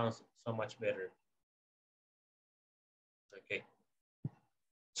 Sounds so much better. Okay.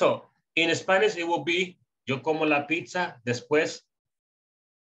 So in Spanish it will be yo como la pizza después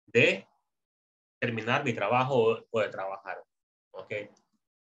de terminar mi trabajo o de trabajar. Okay.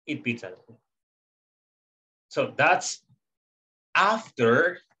 Eat pizza. So that's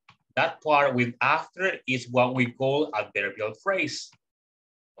after. That part with after is what we call adverbial phrase.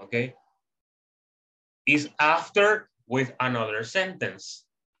 Okay. Is after with another sentence.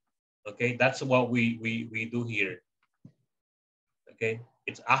 Okay. That's what we do here. Okay.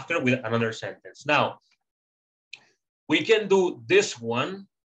 It's after with another sentence. Now, we can do this one.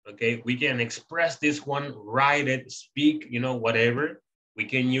 Okay. We can express this one, write it, speak, you know, whatever. We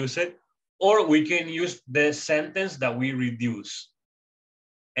can use it. Or we can use the sentence that we reduce.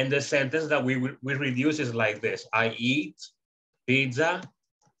 And the sentence that we reduce is like this. I eat pizza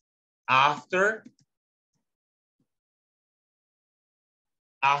after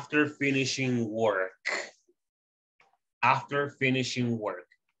finishing work. After finishing work.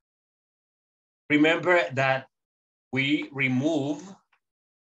 Remember that we remove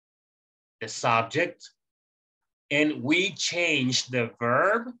the subject and we change the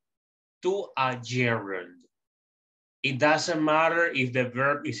verb to a gerund. It doesn't matter if the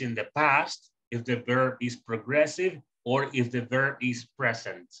verb is in the past, if the verb is progressive, or if the verb is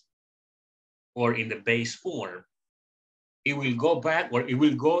present, or in the base form. It will go back, or it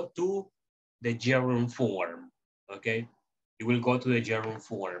will go to the gerund form, okay? It will go to the gerund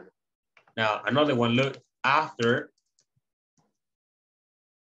form. Now, another one, look, after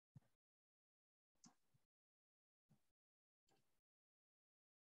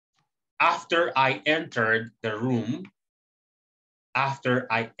I entered the room,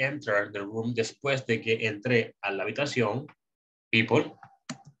 después de que entré a la habitación, people,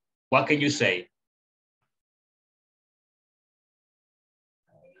 what can you say?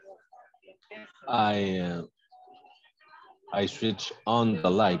 I switched on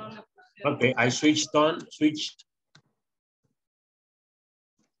the light. Okay, I switched. Okay,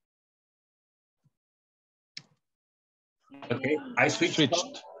 I switched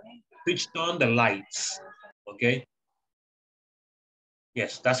on the lights. Okay.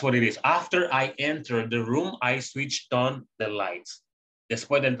 Yes, that's what it is. After I entered the room, I switched on the lights.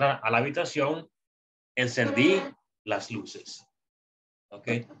 Después de entrar a la habitación, encendí las luces.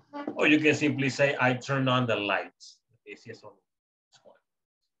 Okay. Or you can simply say, I turned on the lights.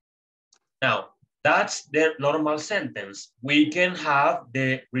 Now, that's the normal sentence. We can have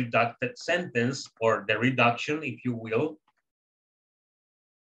the reducted sentence or the reduction, if you will.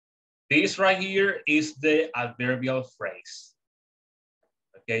 This right here is the adverbial phrase.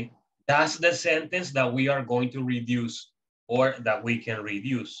 Okay, that's the sentence that we are going to reduce or that we can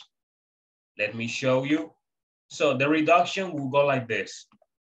reduce. Let me show you. So the reduction will go like this.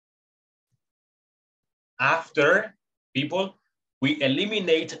 After, people, we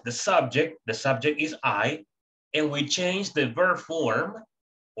eliminate the subject is I, and we change the verb form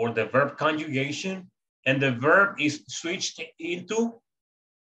or the verb conjugation, and the verb is switched into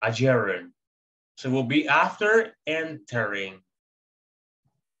a gerund. So it will be after entering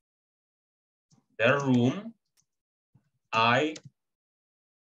the room, I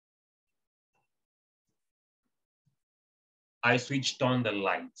switched on the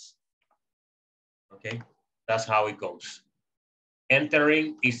lights. Okay, that's how it goes.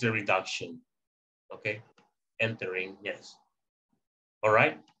 Entering is the reduction. Okay, entering, yes. All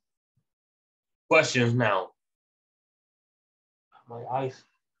right. Questions now. My eyes.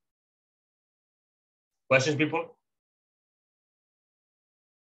 Questions, people?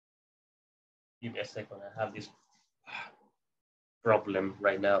 Give me a second. I have this problem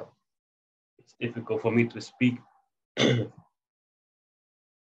right now. It's difficult for me to speak.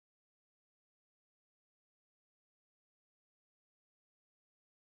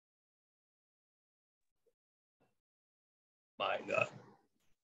 My God.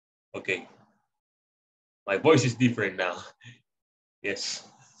 Okay. My voice is different now. Yes.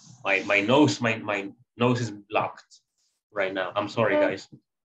 My nose is blocked right now. I'm sorry, guys.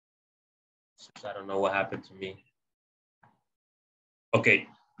 I don't know what happened to me. Okay,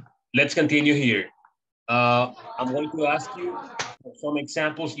 let's continue here. I'm going to ask you some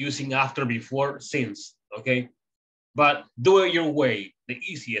examples using after, before, since, okay? But do it your way, the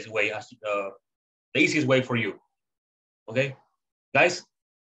easiest way, the easiest way for you, okay? Guys,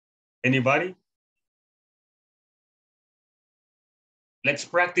 anybody? Let's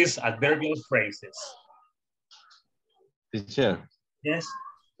practice adverbial phrases. Teacher. Yes.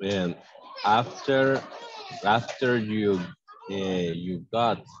 And after you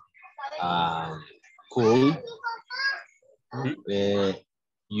got cool,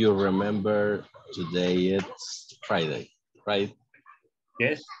 you remember today it's Friday, right?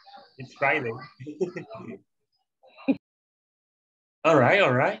 Yes, it's Friday. All right,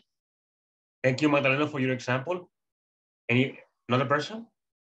 all right. Thank you, Magdalena, for your example. Another person?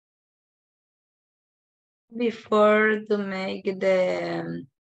 Before to make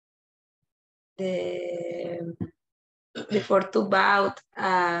before to buy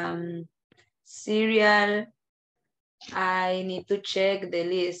cereal, I need to check the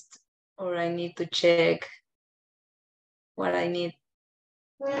list, or I need to check what I need.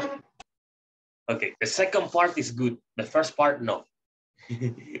 Okay, the second part is good. The first part, no.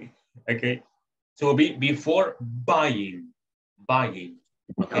 Okay, so be before buying.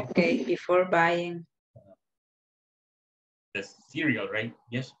 Okay, before buying. The cereal, right?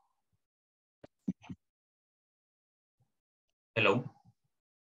 Yes. Hello.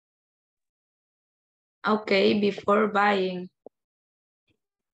 Okay, before buying.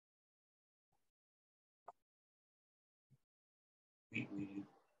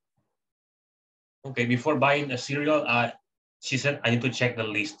 Okay, before buying a cereal, she said, I need to check the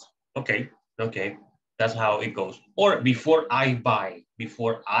list. Okay, okay. That's how it goes. Or before I buy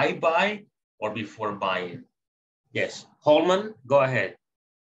or before buying. Yes, Holman, go ahead.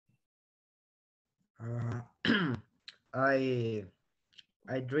 I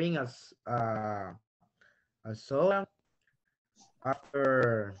drink a soda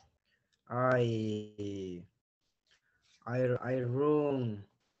after I run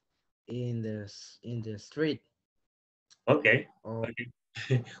in the street. Okay. Okay.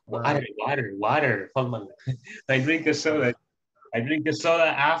 Water. Holman. I drink a soda.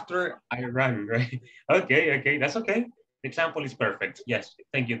 After I run, right? Okay, that's okay. The example is perfect. Yes,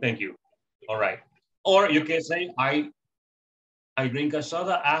 thank you. All right. Or you can say, I drink a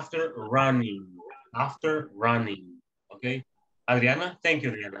soda after running. Okay. Adriana, thank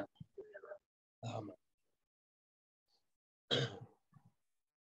you, Adriana.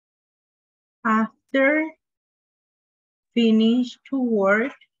 After finish to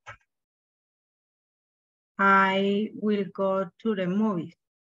work, I will go to the movies.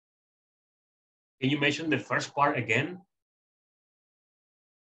 Can you mention the first part again?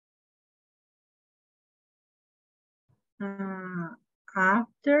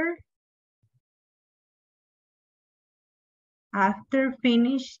 After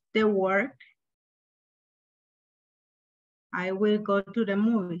finish the work, I will go to the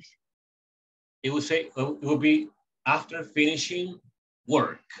movies. It will be after finishing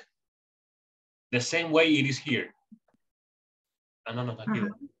work. The same way it is here. No,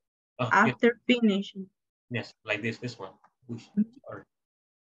 After finishing. Yes, like this one. Sorry.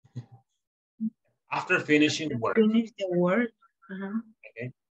 After finishing work. Finish the work.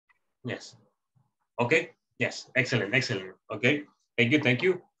 Okay. Yes. Okay. Yes. Excellent. Okay. Thank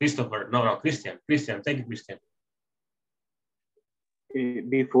you. Christopher. No, Christian. Thank you, Christian.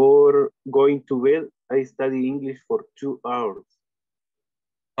 Before going to bed, I study English for 2 hours.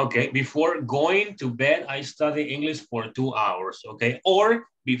 Okay, before going to bed, I study English for 2 hours, okay? Or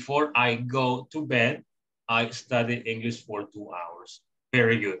before I go to bed, I study English for 2 hours.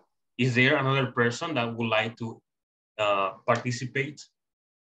 Very good. Is there another person that would like to participate?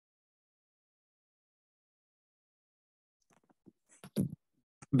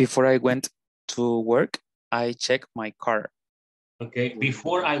 Before I went to work, I checked my car. Okay,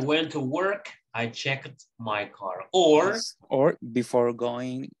 before I went to work, I checked my car. Or before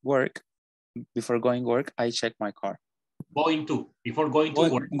going work, I checked my car. Before going to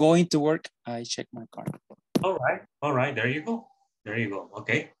work. Going to work, I check my car. All right. There you go.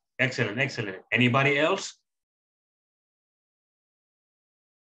 Okay, excellent. Anybody else?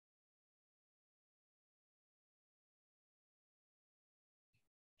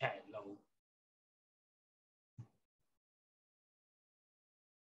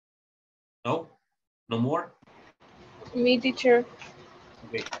 Hello. No more? Me, teacher.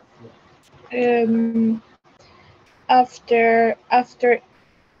 Okay. After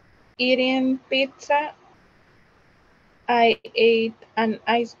eating pizza, I ate an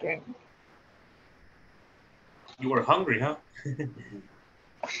ice cream. You were hungry, huh?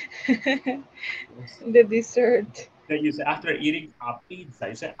 The dessert. So you say after eating a pizza,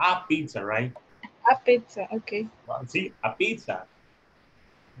 you say a pizza, right? A pizza, okay. Well, see, a pizza.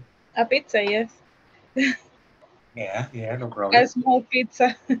 A pizza, yes. Yeah, no A problem. small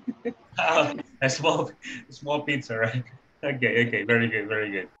pizza. A small pizza, right? Okay, very good, very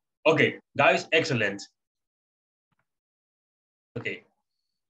good. Okay, guys, excellent. Okay,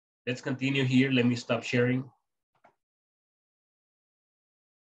 let's continue here. Let me stop sharing.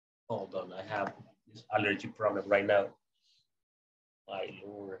 Hold on, I have this allergy problem right now. My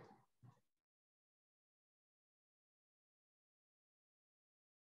Lord.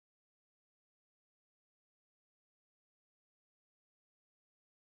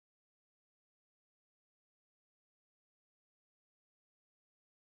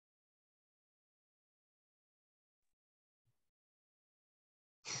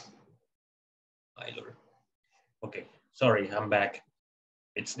 My Lord. Okay, sorry, I'm back.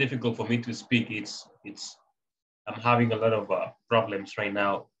 It's difficult for me to speak. I'm having a lot of problems right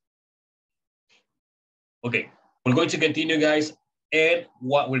now. Okay, we're going to continue, guys. And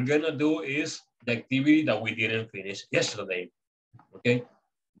what we're gonna do is the activity that we didn't finish yesterday. Okay,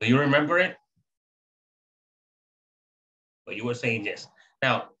 do you remember it? But you were saying yes.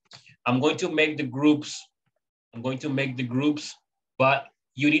 Now, I'm going to make the groups. But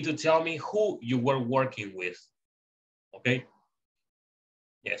you need to tell me who you were working with. Okay?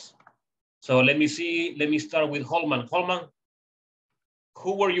 Yes. So let me see. Let me start with Holman. Holman,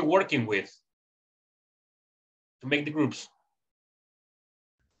 who were you working with to make the groups?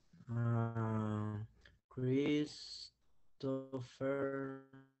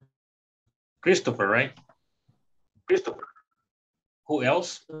 Christopher, right? Christopher. Who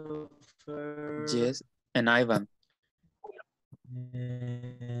else? Yes, and Ivan.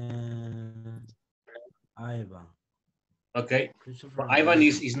 Ivan. Okay. Well, Ivan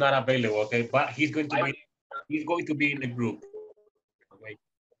is not available, okay, but he's going to be in the group. Okay.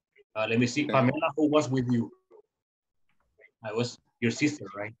 Let me see. Pamela, who was with you? I was your sister,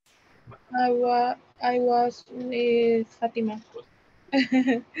 right? I was with Fatima.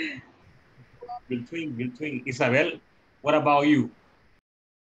 Your twin. Isabel, what about you?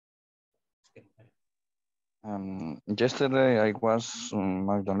 Yesterday I was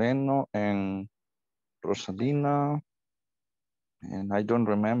Magdaleno and Rosalina, and I don't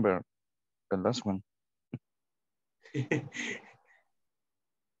remember the last one.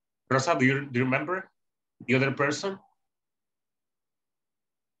 Rosa, do you remember the other person?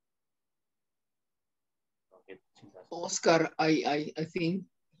 Oscar, I think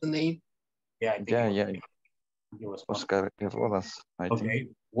the name. Yeah, I think it was Oscar Rodas, I think. Okay.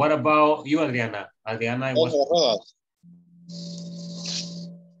 What about you, Adriana? Adriana was Rodas.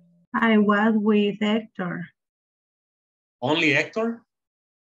 I was with Hector. Only Hector?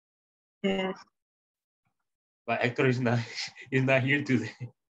 Yes. But Hector is not here today.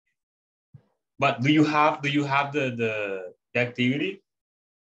 But do you have the activity?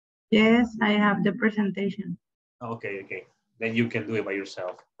 Yes, I have the presentation. Okay. Then you can do it by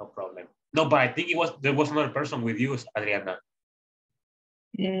yourself, no problem. No, but I think there was another person with you, Adriana.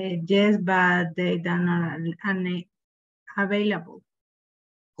 Yes, but they are not available.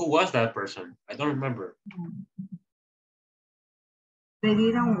 Who was that person? I don't remember. They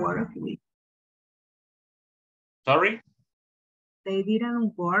didn't work with. Sorry? They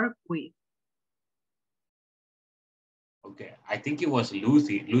didn't work with. Okay, I think it was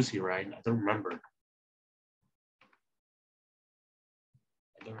Lucy, right? I don't remember.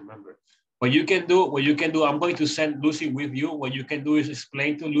 What you can do, I'm going to send Lucy with you. What you can do is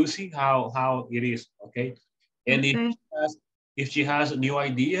explain to Lucy how it is, okay? And okay. if she has new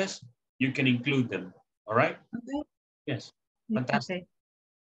ideas, you can include them, all right? Okay. Yes, fantastic.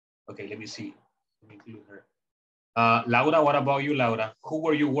 Okay, let me see. Let me include her. Laura, what about you, Laura? Who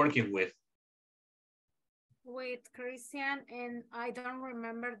were you working with? With Christian, and I don't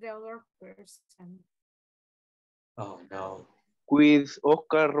remember the other person. Oh, no. With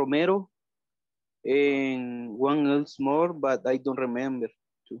Oscar Romero and one else more, but I don't remember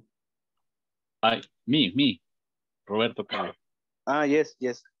too. Me, Roberto Carlos.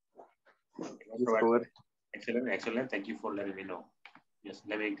 Yes. Roberto. Excellent. Thank you for letting me know. Yes,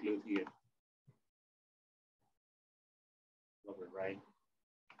 let me include here. Right.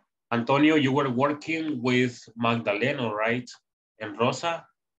 Antonio, you were working with Magdaleno, right? And Rosa?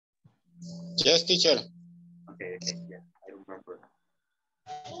 Yes, teacher. Okay, yeah, I remember.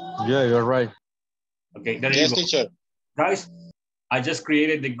 Yeah, you're right. Okay, there yes, you go. Teacher. Guys, I just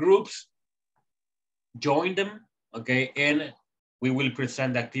created the groups, join them, okay, and we will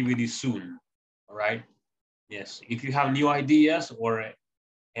present the activity soon, all right? Yes, if you have new ideas or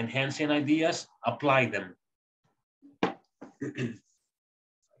enhancing ideas, apply them.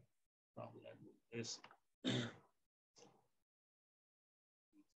 Problem is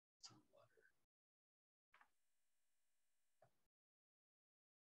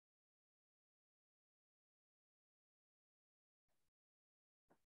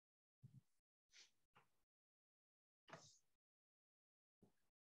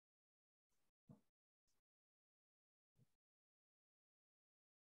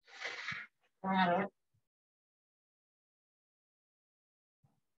I'm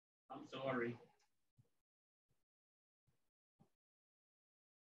sorry.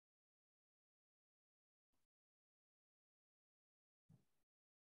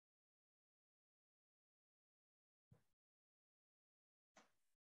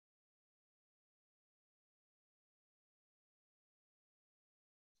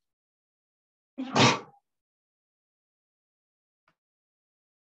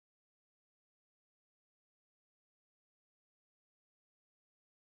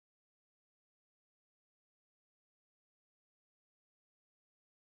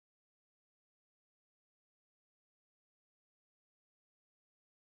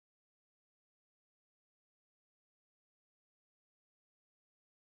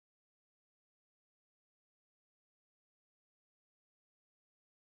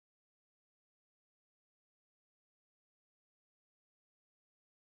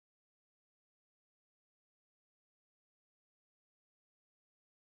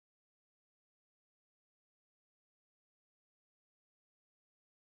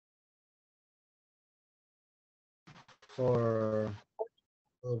 For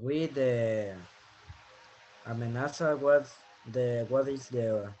we the amenaza, what is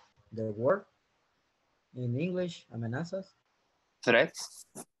the word in English? Amenazas? Threats.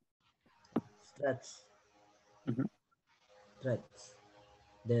 Threats. Mhm. Threats.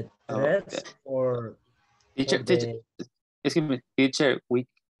 The Oh, threats for teacher, excuse me, teacher,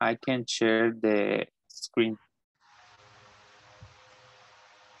 I can share the screen.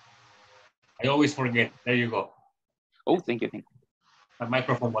 I always forget. There you go. Oh, thank you. My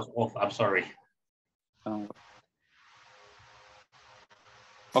microphone was off. I'm sorry.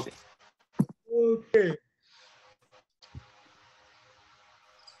 Okay. Okay.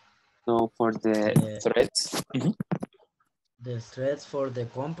 So for the threats. The threats for the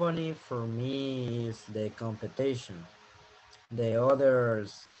company for me is the competition. The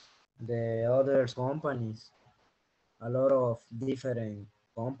others companies, a lot of different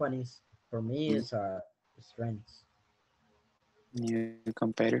companies. For me is a strength. New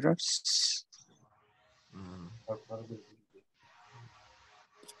competitors.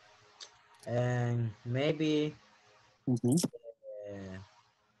 And maybe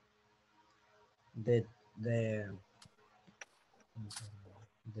the the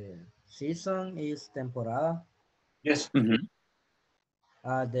the season is temporada. Yes. The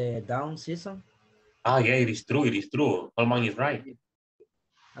down season. Ah, yeah, it is true. It is true. Solomon is right.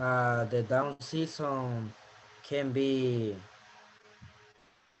 The down season can be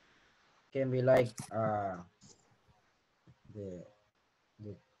like the the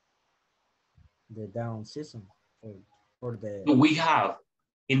the down season for the. Do we have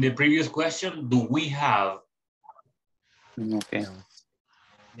in the previous question? Do we have? Okay.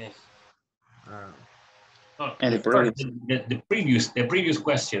 Yes. And the previous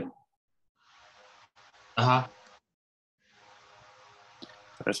question.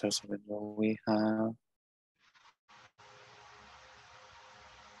 We have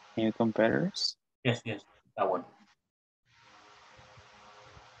new competitors. Yes, that one.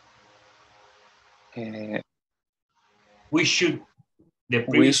 We should. The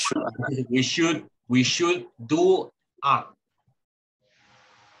previous we should do a.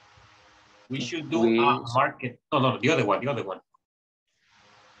 We should do a market. No, the other one.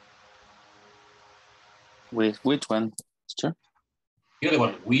 With which one? Sure. The other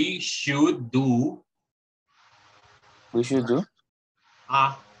one. We should do. We should do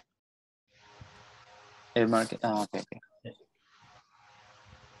a market. Okay. Yes.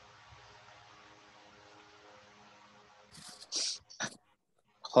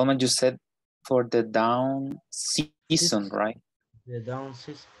 Holman, you said for the down season, right? The down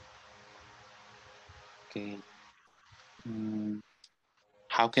season. Okay.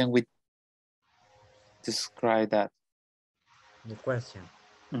 How can we describe that? The question.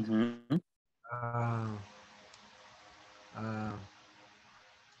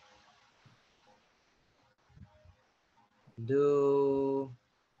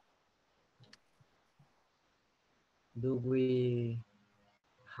 Do we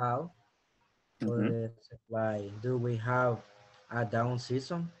have Podría ser like, do we have a down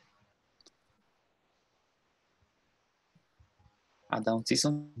season? A down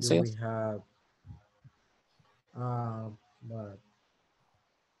season Do sales? we have but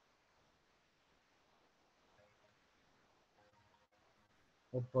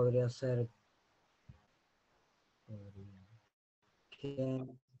o podría ser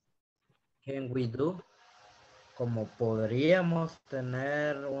can we do, como podríamos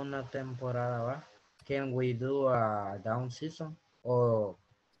tener una temporada baja. Can we do a down season? Or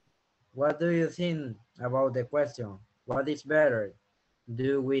what do you think about the question? What is better?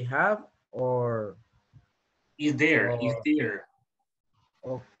 Do we have or Is there? Is there?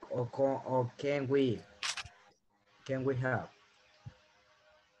 Or can we have?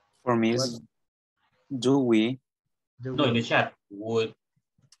 For me, What is do we? do No, in the we? chat. Would.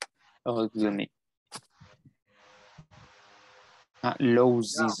 Oh, excuse me. Low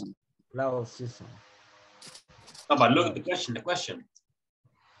season. Low season. No, but look at the question. The question.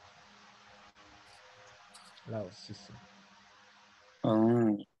 Low season.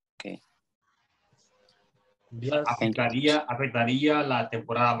 Oh, okay. Yes. ¿Afectaría la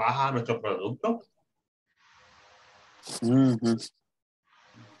temporada baja a nuestro producto?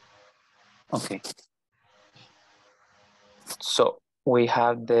 Okay. So we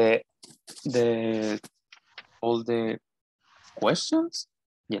have all the questions.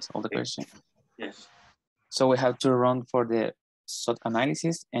 Yes, all the questions. Yes. So we have to run for the SWOT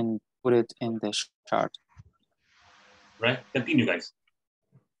analysis and put it in the chart. Right. Continue, guys.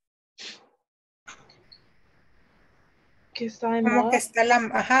 Que está en Como moda. que está la,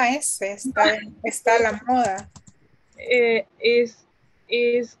 está la moda.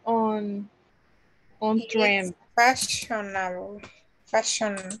 Is on trend. Fashionable.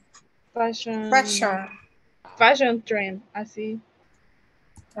 Fashion Trend, así.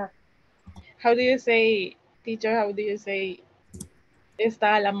 How do you say, teacher, how do you say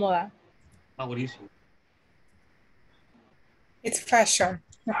está a la moda? Mauricio. It's fashion.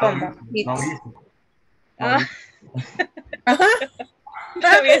 ¿Cómo? Mauricio. No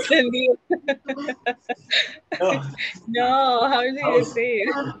había entendido. No, how do you say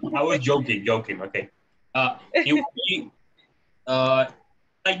it? I was joking, okay. It would be,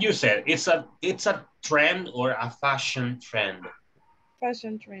 like you said, it's a trend or a fashion trend.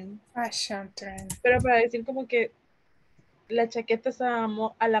 Fashion trend. Fashion trend. Pero para decir como que la chaqueta es a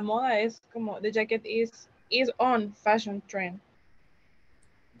la moda es como the jacket is on fashion trend.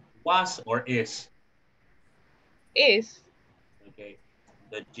 Was or is? Is. Okay.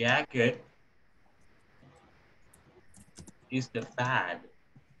 The jacket is the fad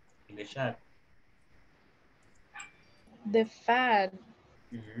in the chat. The fad.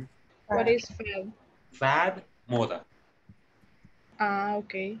 What is fad? Fad, moda.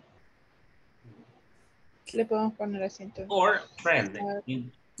 Ok. Le podemos poner así entonces. Or trend.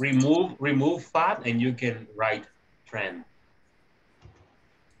 Remove fad and you can write trend.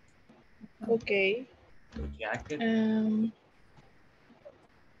 Okay. The jacket.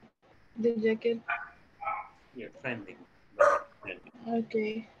 The jacket. Yeah, trending.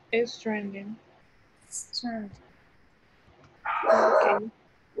 Okay. It's trending. Trend. Okay.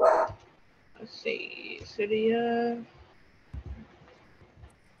 Let's see. Sería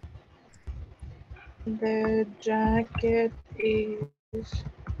the jacket is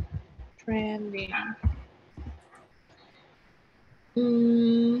trending.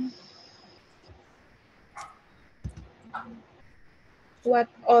 What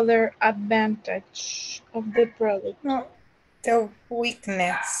other advantage of the product? No, the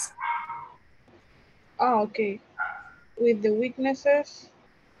weakness. Oh, okay. With the weaknesses,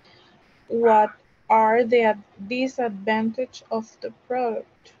 what are the disadvantage of the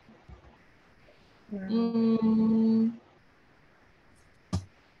product?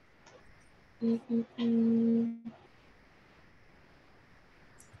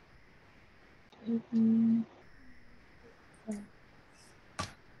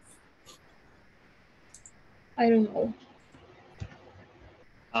 I don't know.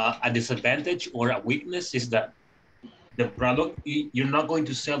 A disadvantage or a weakness is that the product, you're not going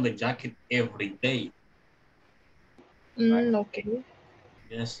to sell the jacket every day. Right? Okay.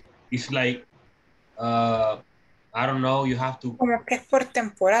 Yes. It's like, I don't know, you have to. Como que es por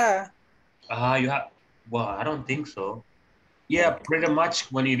temporada. You have, well, I don't think so. Yeah, pretty much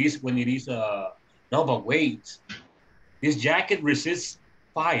when it is, no, but wait. This jacket resists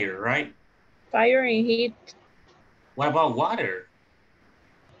fire, right? Fire and heat. What about water?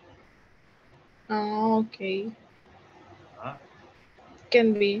 Oh, okay.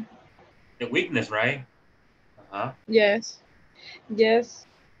 Can be. The weakness, right? Yes. Yes.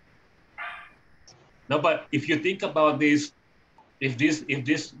 No, but if you think about this, if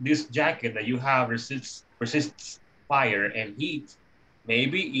this jacket that you have resists fire and heat,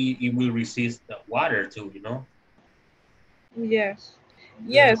 maybe it will resist the water too, you know? Yes.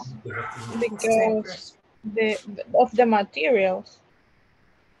 Yes, because the materials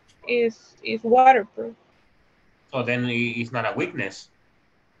is waterproof. So then it's not a weakness.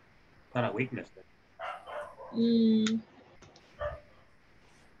 Not a weakness. Mm.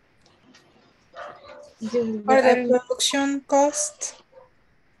 Or the production cost.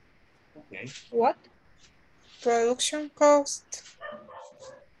 Okay. What? Production cost.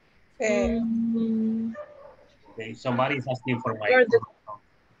 Okay, somebody's asking for my.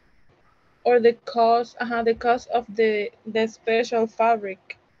 Or the cost of the special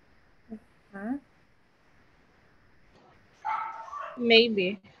fabric.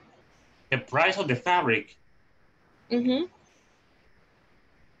 Maybe. The price of the fabric. Mm-hmm.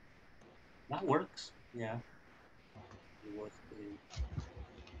 That works. Yeah.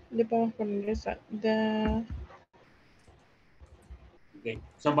 Le podemos poner esa. Okay.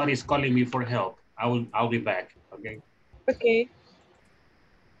 Somebody's calling me for help. I'll be back. Okay. Okay.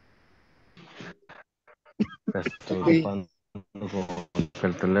 Estoy ocupando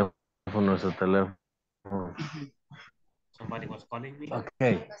el teléfono, ese teléfono. Somebody was calling me.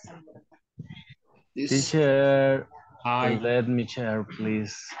 Okay. Teacher, Hi. let me share,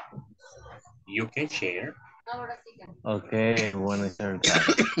 please. You can share. Okay, I want to share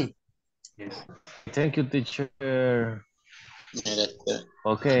that. Yes. Thank you, teacher.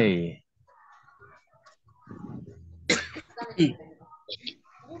 Okay.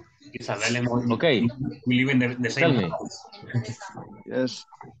 Isabel, okay. We live in the same Tell me. house. Yes.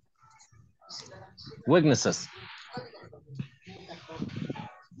 Weaknesses.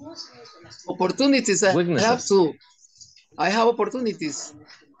 Opportunities. Weaknesses. I have opportunities.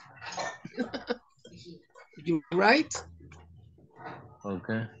 You right?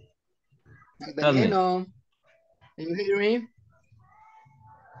 Okay. Magdaleno, can you hear me?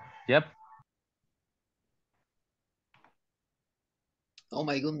 Yep. Oh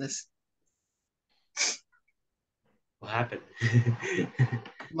my goodness. What happened?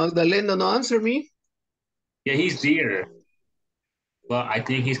 Magdaleno, no answer me. Yeah, he's there. Well, I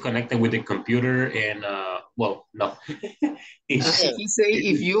think he's connected with the computer and well, no. He say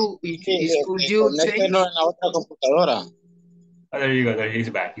if could you change? En la otra computadora. Oh, there you go. There he's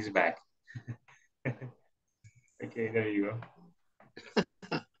back. He's back. Okay, there you go.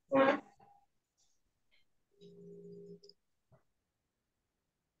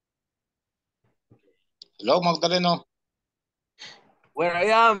 Hello, Magdaleno. Where I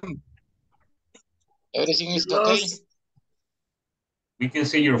am. Everything is okay? We can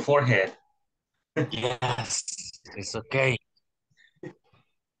see your forehead. Yes, it's okay.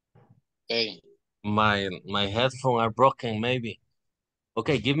 Okay. My headphones are broken, maybe.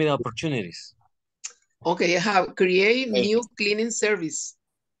 Okay, give me the opportunities. Okay, I have create new cleaning service.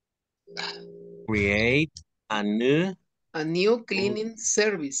 Create a new cleaning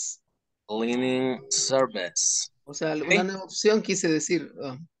service. Cleaning service. O sea, una nueva opción quise decir.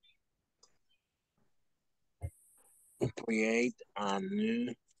 Create a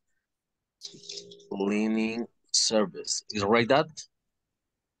new cleaning service. Is right that?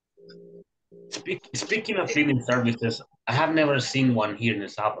 Speaking of cleaning services, I have never seen one here in El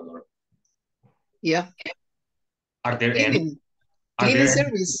Salvador. Yeah. Are there cleaning, any? Cleaning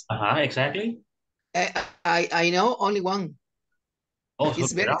service. Exactly. I know only one. Oh,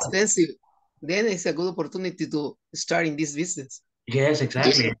 it's very expensive. Then it's a good opportunity to start in this business. Yes,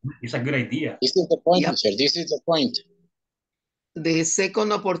 exactly. It's a good idea. This is the point, sir. This is the point. The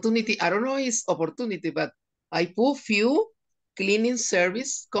second opportunity, I don't know it's opportunity, but I put few cleaning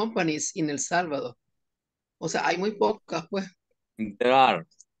service companies in El Salvador. O sea, hay muy pocas, pues. There are.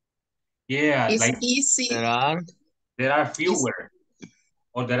 Yeah, it's like easy. There are fewer.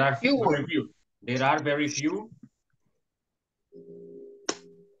 Or there are very few. There are very few.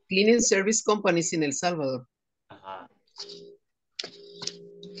 Cleaning service companies in El Salvador.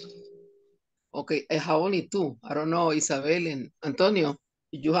 Okay, I have only two. I don't know, Isabel and Antonio.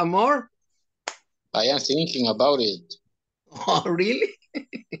 You have more? I am thinking about it. Oh, really?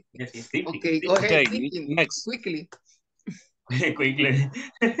 Yes, he's thinking. Okay, go ahead. Okay, next. Quickly. Quickly.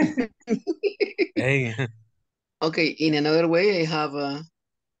 Hey. Okay, in another way, I have...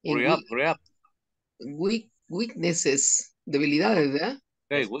 hurry up. Weaknesses. Debilidades, ¿verdad?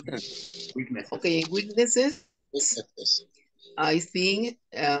 Okay, weaknesses. Okay, weaknesses. I think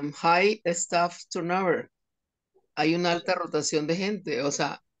high staff turnover. Hay una alta rotación de gente. O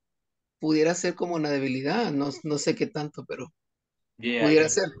sea, pudiera ser como una debilidad. No sé qué tanto, pero pudiera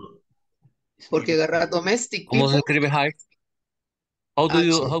ser. Porque agarrar domestic ¿Cómo se people. escribe high? How do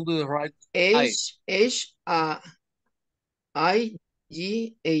you write high? H-I-G-H,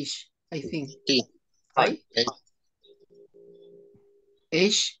 I think. Sí. High.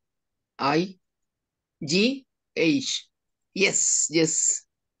 H-I-G-H. Yes, yes.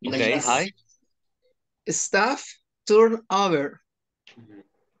 Like Okay, that. high. Staff turnover.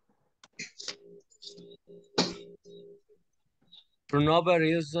 Turnover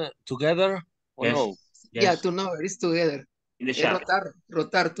is together or Yes. no? Yes. Yeah, turnover is together. In the chat.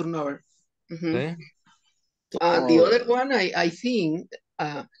 Rotar turnover. Okay. The other one, I think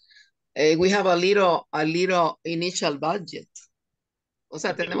we have a little initial budget. O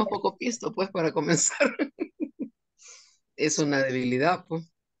sea, tenemos poco pisto, pues, para comenzar. Es una debilidad,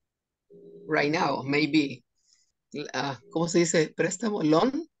 pues. Right now, maybe. ¿Cómo se dice? Préstamo,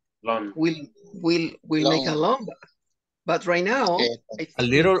 loan. Loan. We'll make a loan. But right now, I think A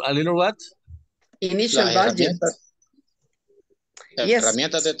little what? Initial Las budget. Yes,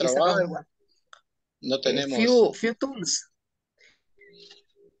 herramientas de trabajo. No tenemos. Few tools.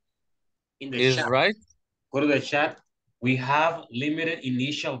 In the Is chat. right. Go to the chat. We have limited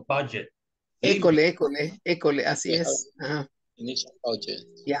initial budget. École, así es. Initial budget.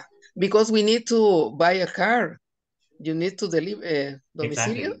 Yeah, because we need to buy a car. You need to deliver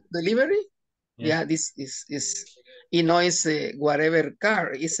domicilio, Exactly. delivery. Yes. Yeah, this is you know, it's whatever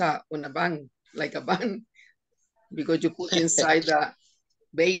car. It's una van, like a van, because you put inside the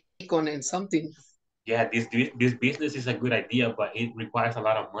bacon and something. Yeah, this business is a good idea, but it requires a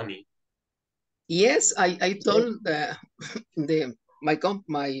lot of money. Yes, I told my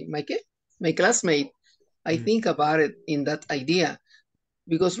classmate, I think about it in that idea,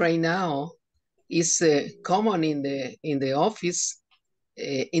 because right now it's common in the office,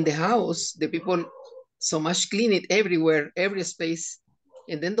 in the house, the people so much clean it everywhere, every space,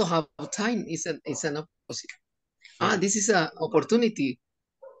 and then don't have time. It's an opposite. This is an opportunity.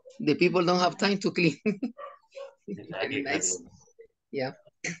 The people don't have time to clean. Very nice. Yeah.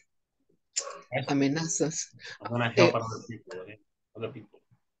 Amenazas. I'm gonna help other people. Okay? Other people.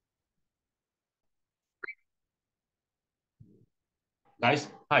 Guys,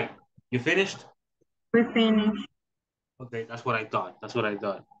 hi. You finished? We finished. Okay, that's what I thought. That's what I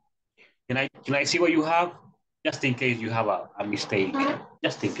thought. Can I see what you have? Just in case you have a mistake.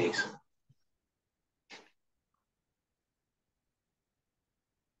 Just in case.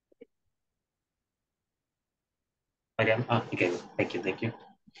 Again? Okay. Thank you. Thank you.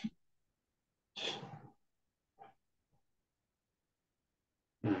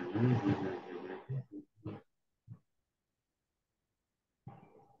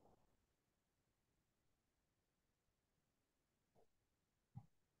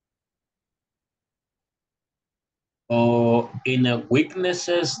 Oh, in the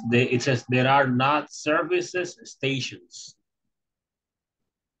weaknesses, it says there are not services stations.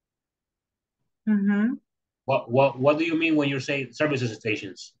 Mm-hmm. What do you mean when you're saying services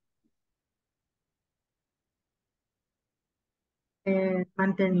stations?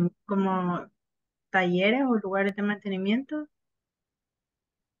 Como talleres o lugares de mantenimiento.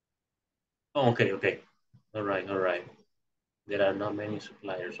 Oh, okay. All right. There are not many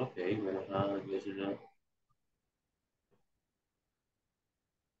suppliers. Okay. Yes or no.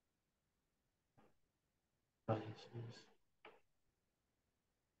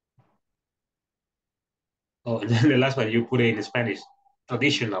 Oh, and then the last one you put it in Spanish.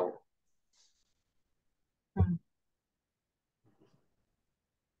 Traditional.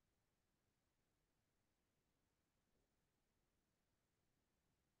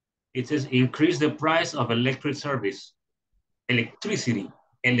 It says increase the price of electric service. Electricity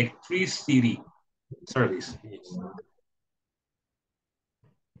service. Yes.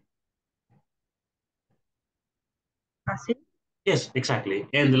 Así. Yes, exactly.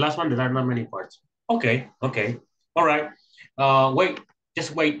 And the last one, there are not many parts. Okay. All right. Wait,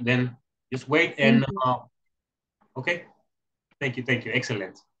 just wait then. Just wait and okay. Thank you.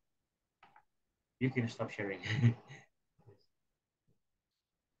 Excellent. You can stop sharing.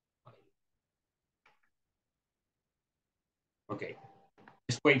 Okay.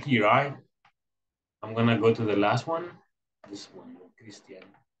 Just wait here, all right? I'm gonna go to the last one. This one, Christian.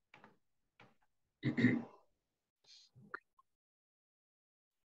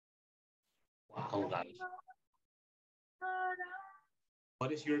 Wow, guys.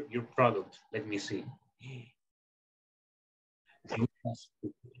 What is your product? Let me see.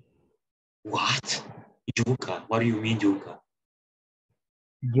 What? Yuca. What do you mean, yuca?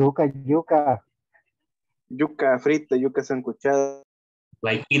 Yuca. Yuca frita, yuca sancochada.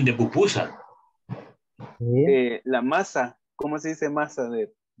 Like in the pupusa. La masa. ¿Cómo se dice masa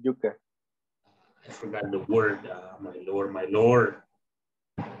de yuca? I forgot the word. My Lord, my Lord.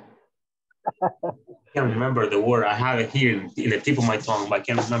 I can't remember the word. I have it here in the tip of my tongue, but I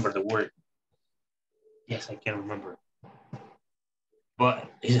can't remember the word. Yes, I can remember. But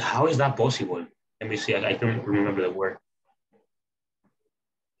how is that possible? Let me see. I can't remember the word.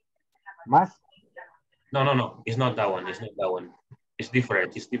 Más? No. It's not that one. It's not that one. It's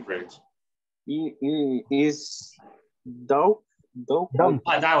different. It's different. Is down? Down.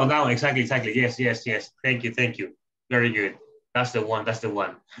 That one. Exactly. Yes. Thank you. Very good. That's the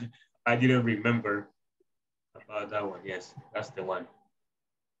one. I didn't remember about that one. Yes, that's the one.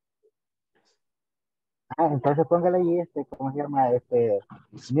 Ah, entonces póngale ahí ¿cómo se llama? New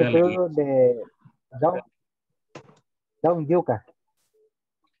Spelling. product de down yuca.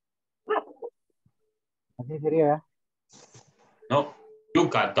 Así sería, ¿eh? No,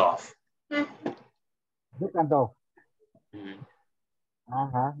 yuca doff. Yuca down.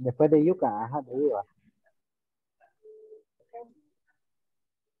 Ajá, después de yuca, ajá, de iba.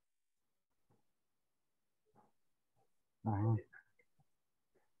 Ajá.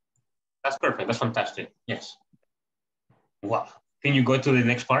 That's perfect. That's fantastic. Yes. Wow. Can you go to the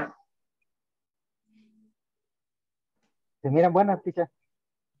next part? ¿Se miran buenas, teacher?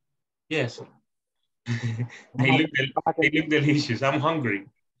 Yes. They look delicious. I'm hungry.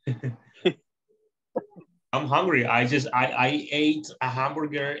 I'm hungry. I ate a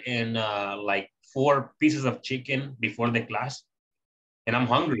hamburger and like 4 pieces of chicken before the class, and I'm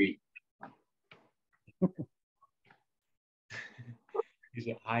hungry. It's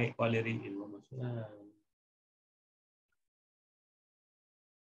a high quality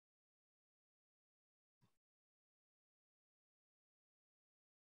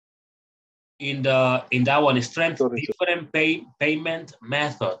in that one, strength different payment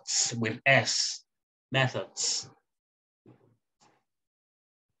methods with S methods.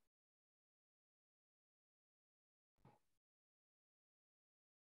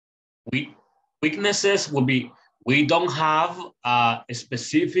 Weaknesses will be we don't have a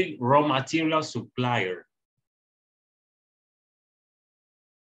specific raw material supplier.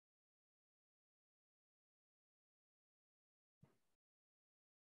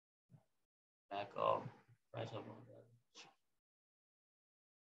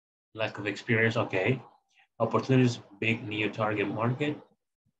 Lack of experience, okay. Opportunities, big new target market.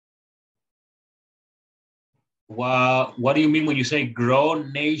 What do you mean when you say grow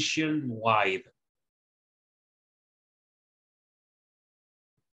nationwide?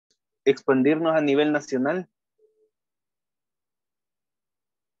 Expandirnos a nivel nacional.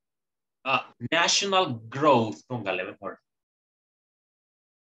 National growth, póngale mejor.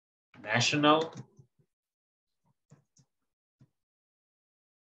 National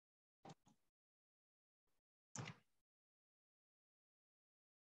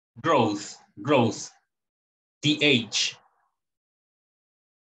growth, TH.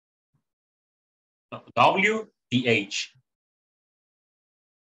 W, TH.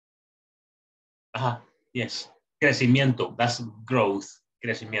 Yes, crecimiento, that's growth,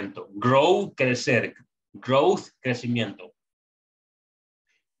 crecimiento. Grow, crecer, growth, crecimiento.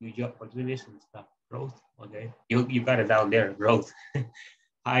 New job opportunities and stuff, growth, okay. You got it down there, growth.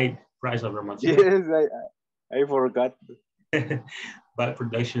 High price of raw material. Yes, I forgot. Bad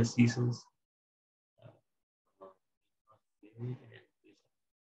production seasons.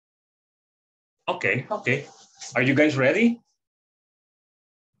 Okay. Are you guys ready?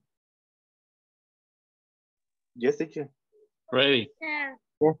 Yes, teacher. Ready. Yeah.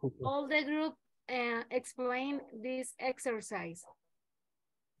 Yes, All the group explain this exercise.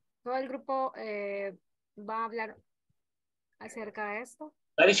 Todo el grupo va a hablar acerca de esto.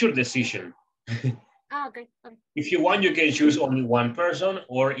 That is your decision. Okay. If you want, you can choose only one person,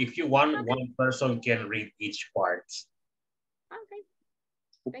 or if you want, one person can read each part.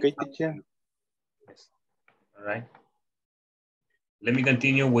 Okay, teacher. Yes. All right. Let me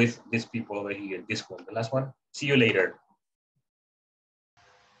continue with these people over here. This one, the last one. See you later.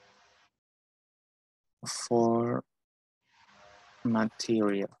 For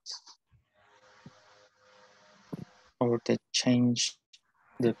materials, or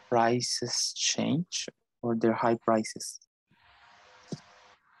the prices change, or their high prices.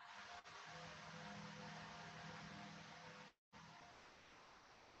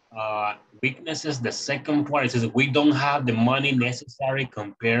 Weaknesses, the second part, it says we don't have the money necessary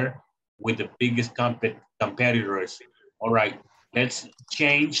compared with the biggest competitors. All right, let's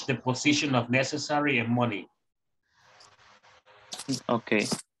change the position of necessary and money. Okay.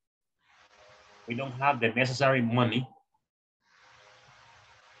 We don't have the necessary money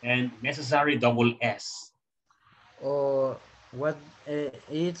and necessary double S. Or What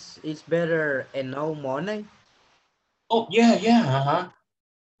it's better and no money? Oh, yeah, yeah,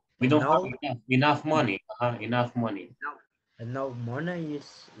 we And don't have no enough money, enough money. and no money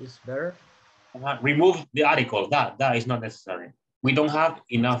is better. Remove the article, that is not necessary. We don't have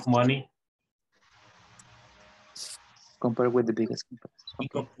enough money. Compared with the biggest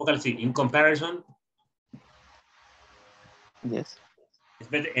companies. Okay. In comparison. Yes.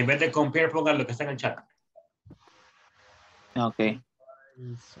 En vez de compare, pongan lo que está en el chat. Okay.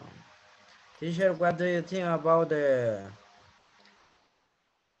 Teacher, what do you think about that?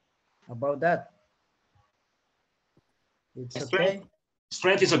 It's okay.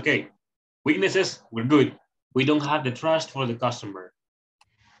 Strength is okay. Weaknesses, we're good. We don't have the trust for the customer.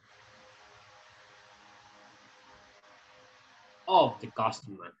 Of the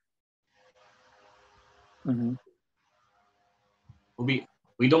customer. Mm-hmm. We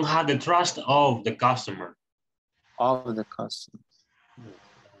don't have the trust of the customer. Of the customer.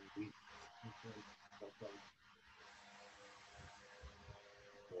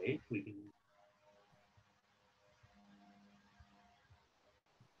 Wait, we can.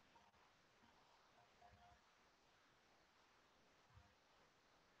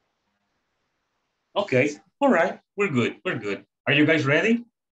 Okay, all right, we're good, we're good. Are you guys ready?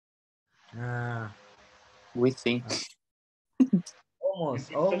 We think.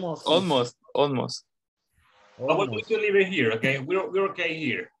 Almost. But we're going to leave it here, okay? We're okay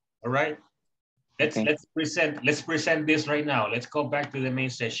here, all right? Let's present this right now. Let's go back to the main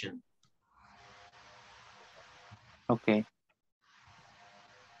session. Okay.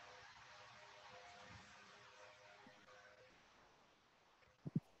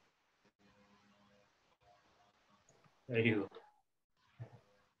 There you go.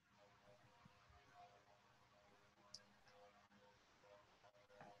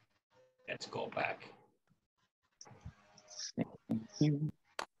 Let's go back. Thank you.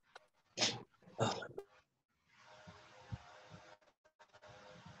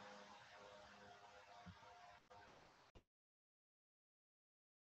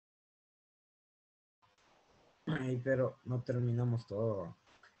 Ay, pero no terminamos todo.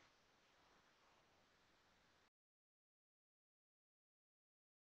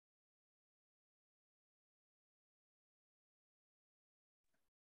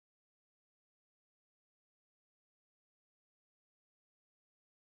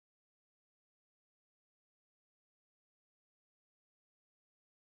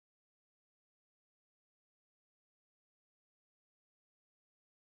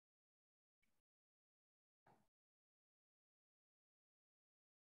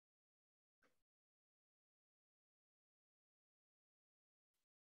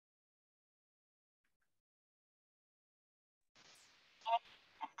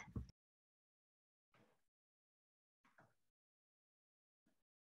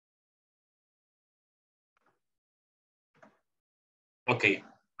 Okay,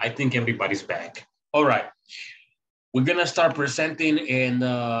 I think everybody's back. All right, we're gonna start presenting, and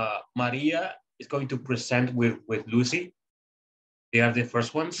Maria is going to present with Lucy. They are the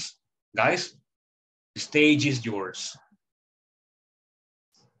first ones. Guys, the stage is yours.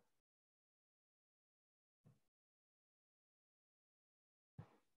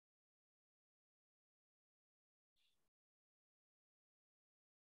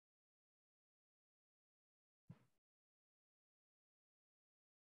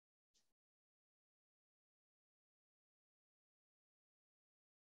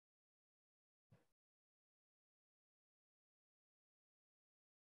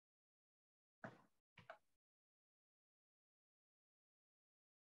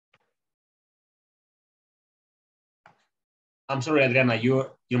 I'm sorry, Adriana,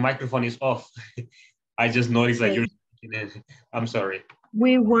 your microphone is off. I just noticed that you're speaking in. I'm sorry.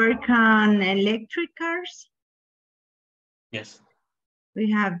 We work on electric cars. Yes. We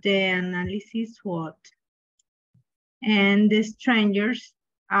have the analysis SWOT. And the strangers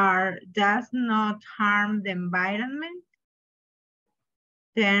does not harm the environment,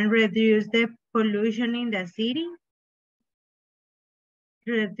 then reduce the pollution in the city,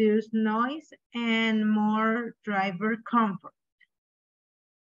 reduce noise, and more driver comfort.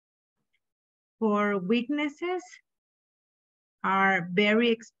 For weaknesses, are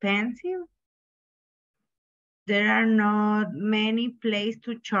very expensive. There are not many places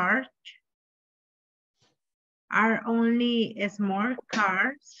to charge. Are only small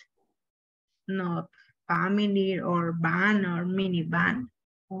cars, not family or van or minivan,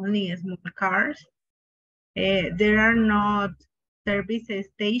 only small cars. There are not service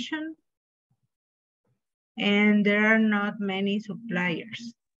stations, and there are not many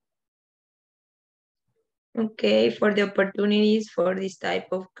suppliers. Okay, for the opportunities for this type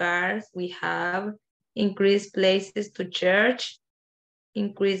of cars, we have increased places to charge,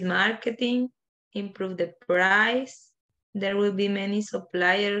 increase marketing, improve the price. There will be many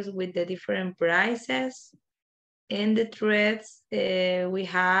suppliers with the different prices. And the threats we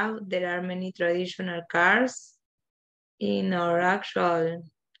have, there are many traditional cars in our actual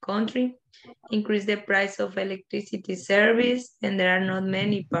country, increase the price of electricity service, and there are not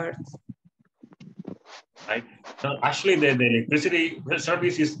many parts. Right. No, actually, the electricity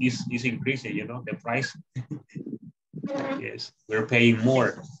service is increasing, you know, the price. Yes, we're paying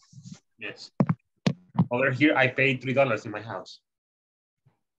more. Yes. Over here, I paid $3 in my house.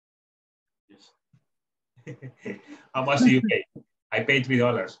 Yes. How much do you pay? I paid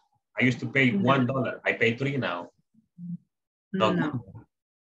 $3. I used to pay $1. I pay $3 now. No.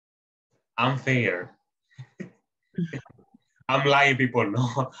 Unfair. I'm lying, people.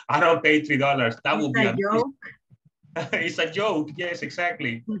 No, I don't pay $3. That would be a joke. It's a joke. Yes,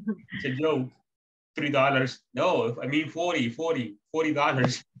 exactly. It's a joke. $3. No, I mean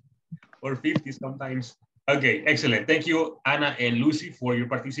 $40 or 50 sometimes. Okay, excellent. Thank you, Anna and Lucy, for your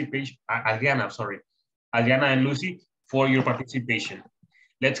participation. Adriana, sorry. Adriana and Lucy for your participation.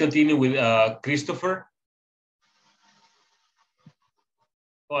 Let's continue with Christopher.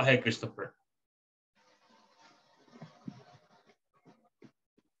 Go ahead, Christopher.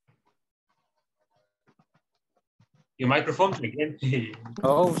 Your microphone again.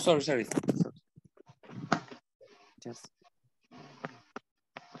 Oh, sorry. Just.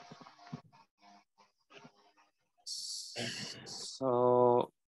 So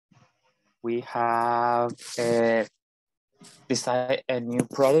we have decide a new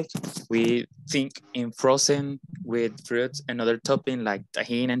product. We think in frozen with fruits and other topping like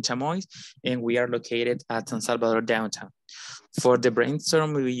tahini and chamoy, and we are located at San Salvador downtown. For the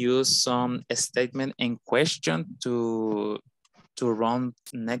brainstorm, we use some statement and question to run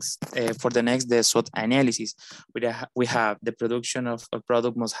next for the next SWOT analysis. We have the production of a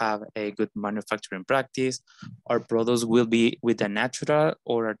product must have a good manufacturing practice. Our products will be with a natural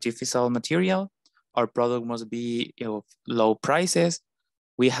or artificial material. Our product must be of low prices.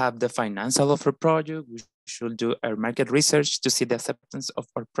 We have the financial of our project. We should do our market research to see the acceptance of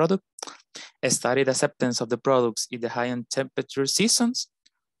our product. Study the acceptance of the products in the high and temperature seasons.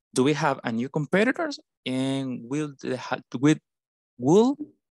 Do we have a new competitors? And will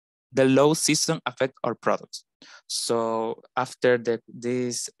the low season affect our products? So after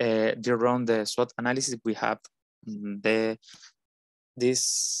this run the SWOT analysis, we have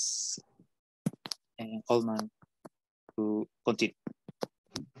this Holman to continue.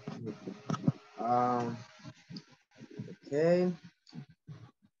 Okay.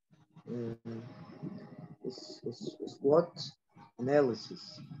 SWOT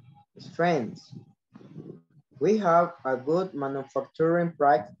analysis. Strengths. We have a good manufacturing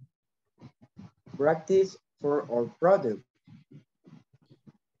practice for our product.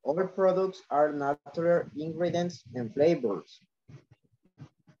 All products are natural ingredients and flavors.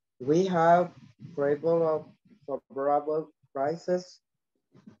 We have favorable prices.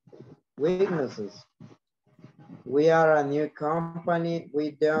 Weaknesses. We are a new company.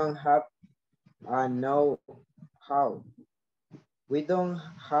 We don't have a know-how. We don't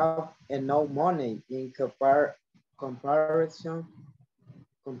have enough money in comparison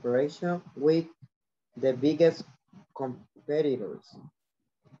with the biggest competitors.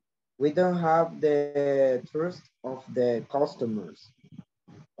 We don't have the trust of the customers.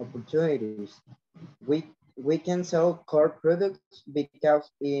 Opportunities. We can sell core products because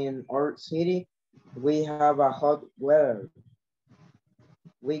in our city we have a hot weather.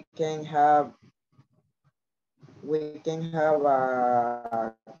 We can have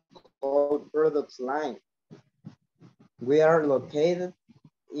a cold products line. We are located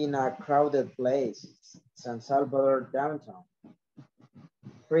in a crowded place, San Salvador downtown.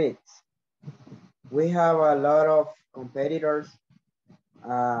 Threats. We have a lot of competitors.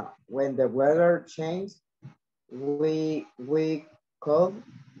 When the weather changes, we could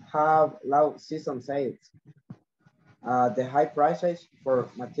have low season sales. The high prices for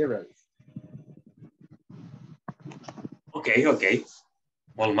materials. Okay.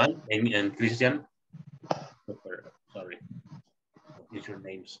 Molman and Christian. Sorry. Use your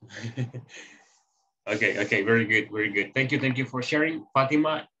names. Okay. Very good. Thank you for sharing.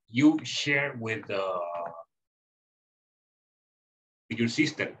 Fatima, you share with your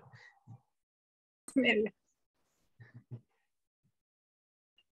sister.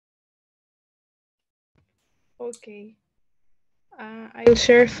 Okay. I'll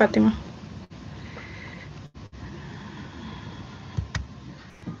share, Fatima.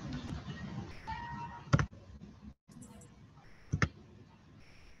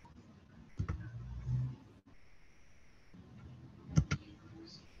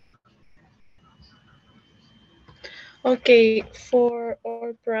 Okay, for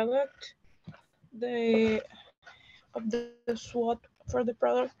our product, the of the SWOT for the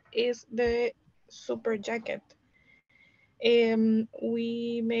product is the super jacket.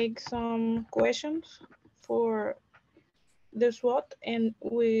 We make some questions for the SWOT, and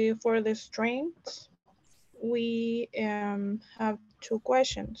we for the strengths we have two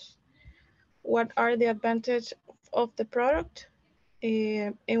questions. What are the advantages of the product,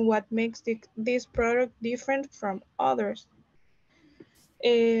 and what makes this product different from others?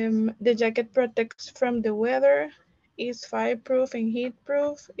 The jacket protects from the weather, is fireproof and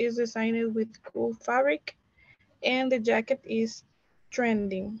heatproof, is designed with cool fabric, and the jacket is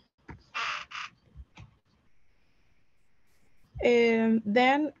trending.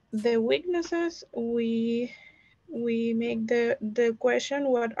 Then the weaknesses, we make the question,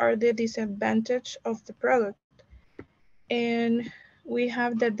 what are the disadvantages of the product? And we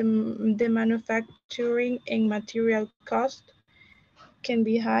have that the manufacturing and material cost can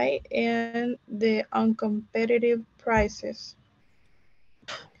be high and the uncompetitive prices.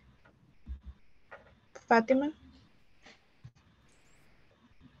 Fatima?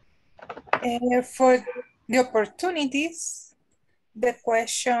 For the opportunities, the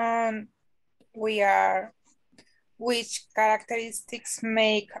question we are, which characteristics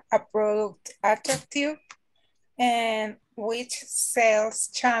make a product attractive and which sales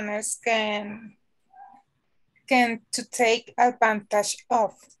channels can to take advantage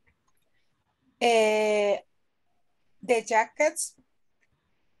of. The jackets,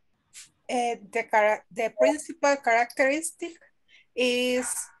 the principal characteristic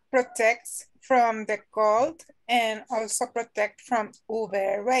is protects from the cold and also protect from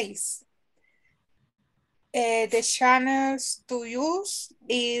UV rays. The channels to use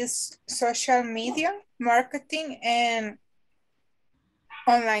is social media, marketing, and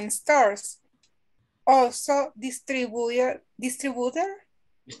online stores. Also distributor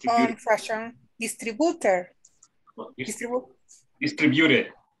on fashion, distributed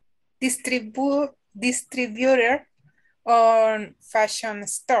on fashion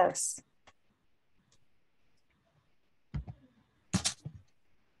stores.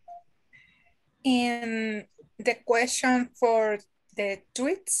 In the question for the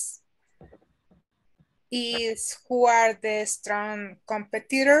tweets is, who are the strong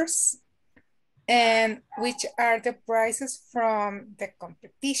competitors and which are the prices from the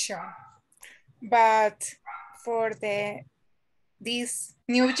competition? But for this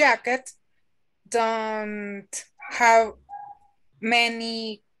new jacket don't have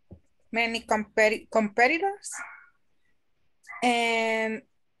many competitors, and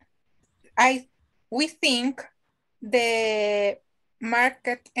we think the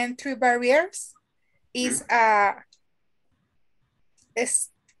market entry barriers is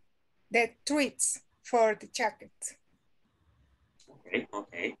the tweets for the jacket.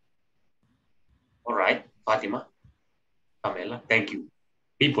 Okay. All right, Fatima, Pamela, thank you.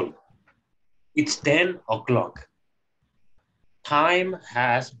 People, it's 10 o'clock. Time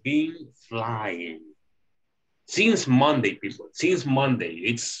has been flying. Since Monday, people, since Monday,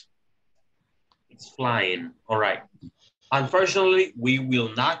 it's flying. All right. Unfortunately, we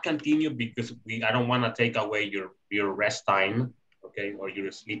will not continue because I don't want to take away your rest time, okay, or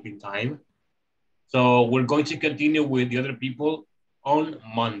your sleeping time. So we're going to continue with the other people on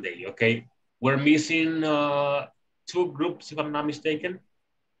Monday, okay? We're missing 2 groups, if I'm not mistaken.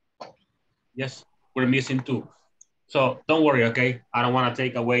 Yes, we're missing 2. So don't worry, okay? I don't want to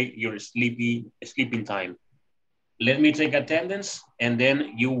take away your sleeping time. Let me take attendance and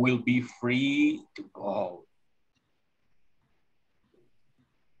then you will be free to go.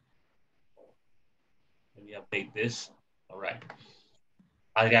 Let me update this. All right.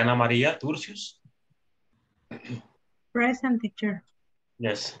 Adriana Maria Turcios. Present, teacher.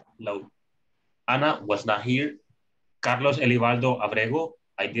 Yes, loud. Anna was not here. Carlos Elivaldo Abrego,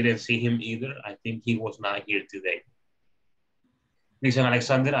 I didn't see him either. I think he was not here today. Christian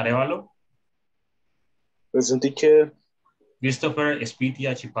Alexander Arevalo. Present, teacher. Christopher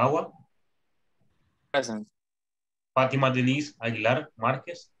Espitia Chipawa. Present. Fatima Denise Aguilar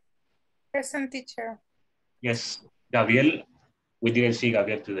Marquez. Present, teacher. Yes. Gabriel, we didn't see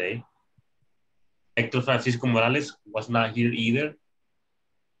Gabriel today. Hector Francisco Morales was not here either.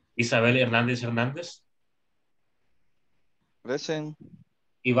 Isabel Hernandez Hernandez. Present.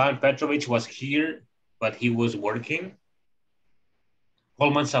 Ivan Petrovich was here, but he was working.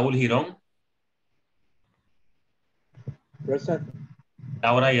 Holman Saul Giron. Present.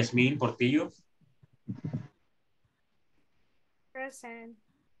 Laura Yasmin Portillo. Present.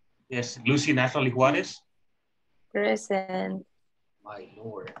 Yes. Lucy Natalie Juarez. Present. My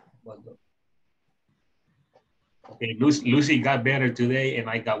Lord. Okay, Lucy got better today and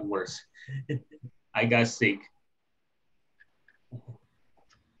I got worse. I got sick.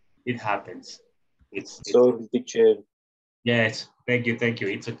 It happens. It's sorry, teacher. yes, thank you.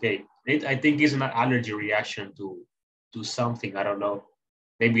 It's okay. I think it's an allergy reaction to something. I don't know.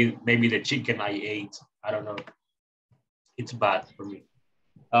 Maybe the chicken I ate. I don't know. It's bad for me.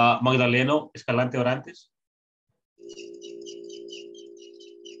 Magdaleno Escalante Orantes.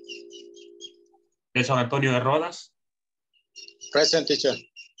 De San Antonio de Rodas. Present, teacher.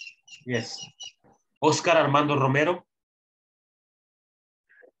 Yes. Oscar Armando Romero.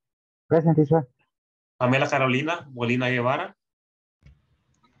 Present, teacher. Pamela Carolina Molina Guevara.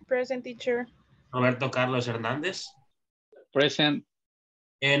 Present, teacher. Roberto Carlos Hernández. Present.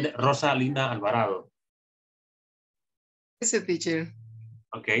 And Rosalina Alvarado. Present, teacher.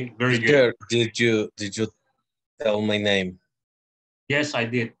 Okay, very Teacher, good. did you tell my name? Yes, I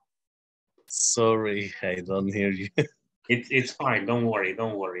did. Sorry, I don't hear you. It's fine. Don't worry.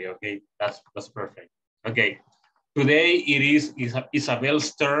 Okay, that's perfect. Okay, today it is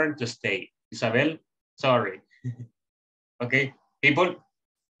Isabel's turn to stay. Isabel, sorry. Okay, people.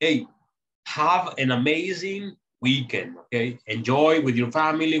 Hey, have an amazing weekend. Okay, enjoy with your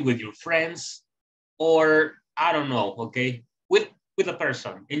family, with your friends, or I don't know. Okay, with a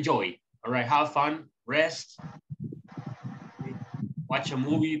person. Enjoy. All right, have fun. Rest. Okay? Watch a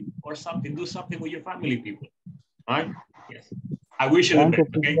movie or something. Do something with your family, people. All right. Yes. I wish you the Thank you,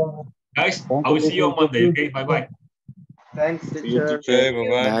 best. Okay, teacher. guys. Thank I you, will see you on Monday. teacher. Okay. Bye bye. Thanks, See you, teacher. teacher. Okay,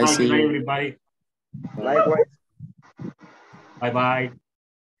 bye-bye. Bye, see Good night, you. everybody. Likewise. Bye bye.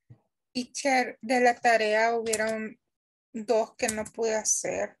 Teacher, de la tarea hubieron dos que no pude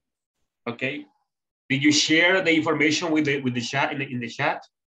hacer. Okay. Did you share the information with the chat in the chat?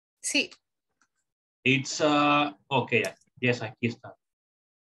 Sí. It's okay. Yes, aquí está.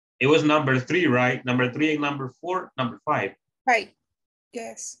 It was number 3, right? Number 3 and number 4, number 5. Right.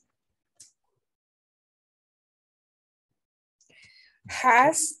 Yes.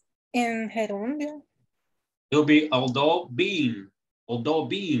 Has in gerundio. It'll be although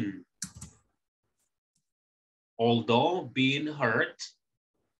being hurt,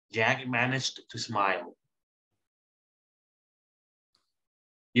 Jack managed to smile.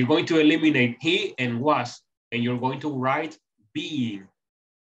 You're going to eliminate he and was, and you're going to write being.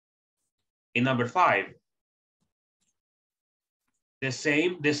 In number 5, the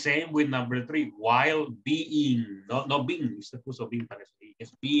same with number 3, while being, no being, se puso being,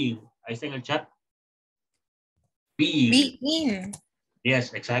 it's being. Ahí está en el chat. Being. Being.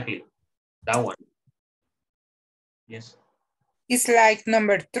 Yes, exactly. That one. Yes. It's like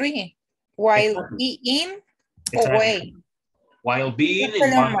number 3. While Exactly. being Exactly. away. While being Pero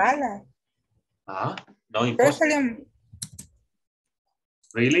in salió mala. No, Pero impossible. salió...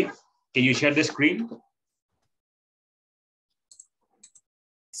 Really? Can you share the screen?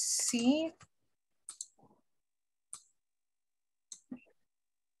 Sí.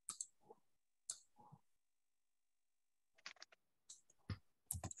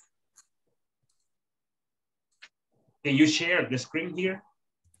 Can you share the screen here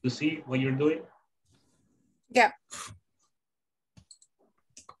to see what you're doing? Yeah.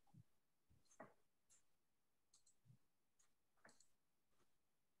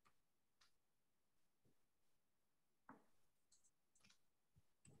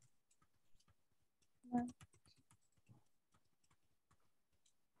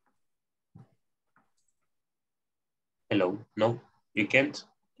 Hello? No, you can't?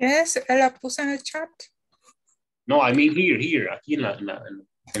 Yes, la puse en el chat. No, I mean here, aquí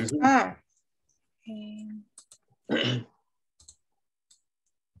en Zoom. Ah.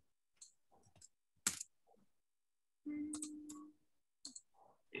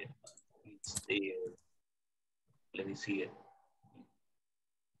 It's there. Let me see it.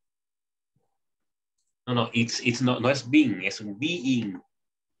 No, it's not, no es being, es un being.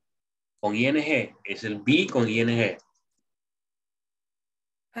 Con ing, es el be con ing.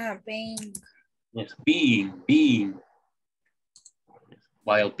 Ah, being. Yes, being.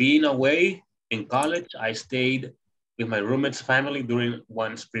 While being away in college, I stayed with my roommate's family during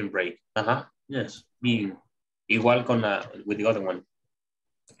one spring break. Yes, being. Igual con with the other one.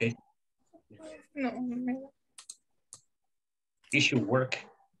 Okay. No. It should work.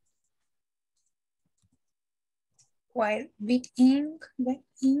 While being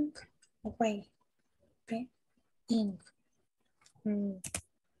away. Being.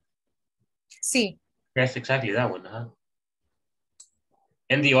 Sí. Yes, exactly that one.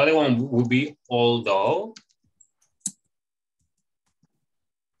 And the other one would be although.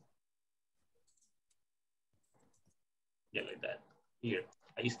 Yeah, like that. Here,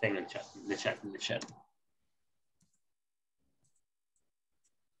 I just hang in the chat.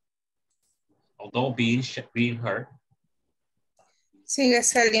 although being her. Sigue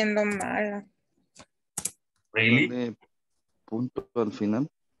saliendo mala. Really? Dale punto al final.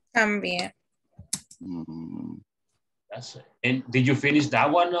 También. That's it. And did you finish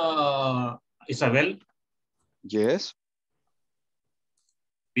that one, Isabel? Yes.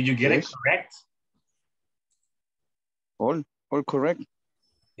 Did you get it Yes. correct? All correct.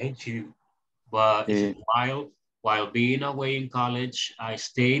 Thank you. But it's while being away in college, I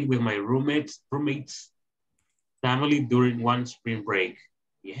stayed with my roommates family during one spring break.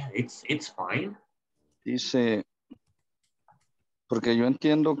 Yeah, it's fine. Dice, porque yo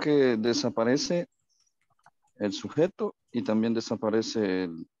entiendo que desaparece el sujeto y también desaparece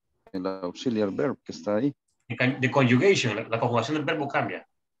el auxiliar verb que está ahí. The conjugation, la conjugación del verbo cambia.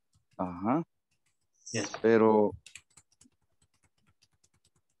 Ajá. Yes. Pero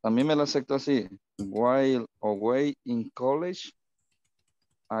a mí me la acepto así. While away in college,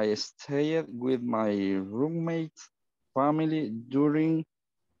 I stayed with my roommate family during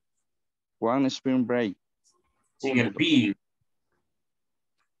one spring break. Sin el being.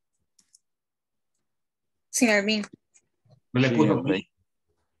 Sin el being. ¿No le Sin puso el being.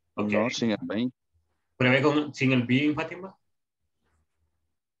 Okay. No, sin el being. ¿Pruebe sin el being, Fátima?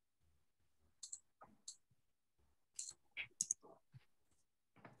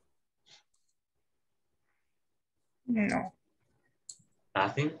 No.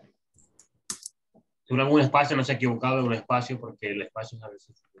 Nothing. Si uno en un espacio no se ha equivocado en un espacio porque el espacio es a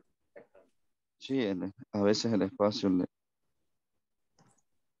veces. Sí, a veces el espacio le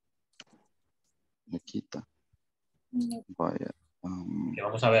quita. No. Vaya. Okay,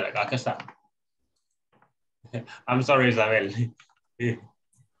 vamos a ver, acá está. I'm sorry, Isabel.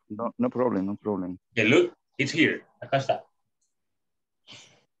 No problem, no problem. Okay, look, it's here. Acá está.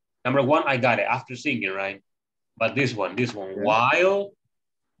 Number one, I got it after singing, right? But this one, yeah. While,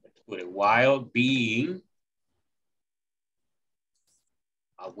 let's put it, while being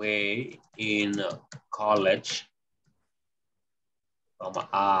away in college,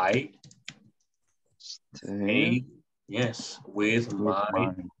 I stayed, yes, with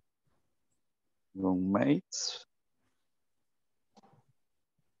my roommates.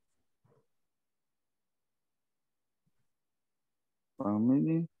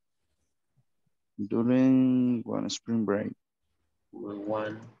 Family during one spring break.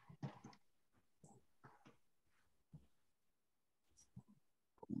 One.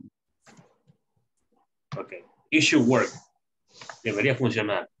 Okay, it should work. Debería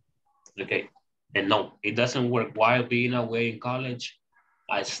funcionar. Okay, and no, it doesn't work. While being away in college,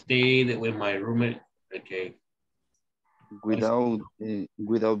 I stayed with my roommate. Okay. Without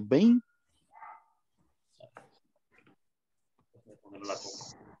being.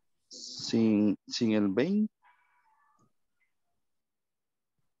 Sin el being.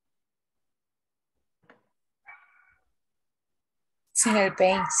 Sin el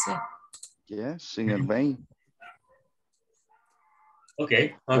being, sí. Yes, sin el being.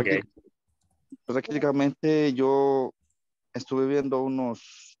 Okay. Prácticamente yo estuve viendo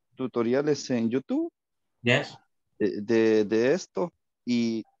unos tutoriales en YouTube. Yes. De esto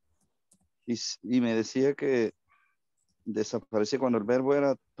y me decía que desaparece cuando el verbo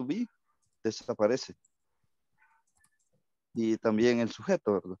era to be, desaparece. Y también el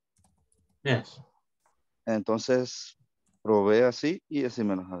sujeto, ¿verdad? Yes. Entonces, probé así y así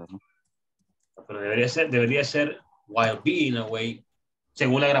me lo agarró. Pero debería ser while being away,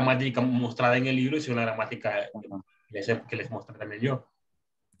 según la gramática mostrada en el libro y según la gramática que les mostré también yo.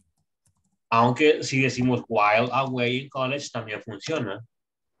 Aunque si decimos while away in college también funciona.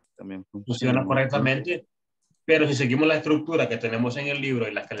 También funciona correctamente, pero si seguimos la estructura que tenemos en el libro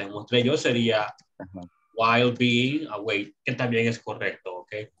y la que les mostré yo sería while being away, que también es correcto,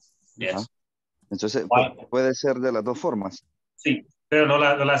 ¿ok? Yes. Entonces, puede ser de las dos formas. Sí, pero no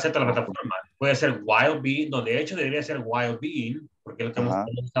la acepta la plataforma. Puede ser while being, no, de hecho debería ser while being, porque es lo que hemos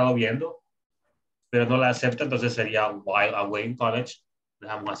estado viendo, pero no la acepta, entonces sería while away in college.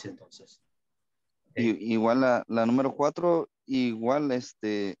 Dejamos así entonces. Okay. Igual la número 4, igual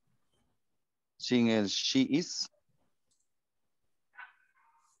sin el she is.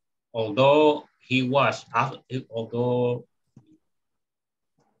 Although he was, although...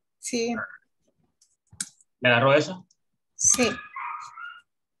 Sí. ¿Me agarró eso? Sí.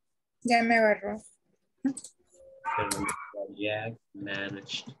 Ya me agarró. Yeah,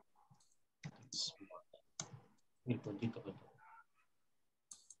 managed.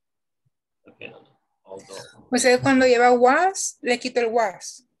 Okay, o sea, cuando lleva was, le quito el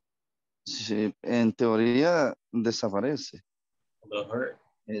was. Sí, en teoría desaparece.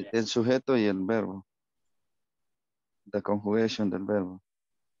 El sujeto y el verbo. The conjugation del verbo.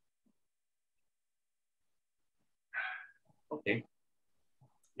 Okay.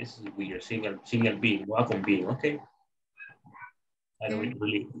 This is weird. Single being, welcome being. Okay. I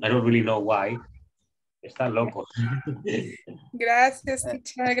don't really know why. Está loco. Gracias,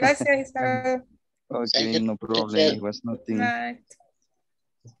 teacher. Gracias, Isabel. Okay, no problem. It was nothing. Night.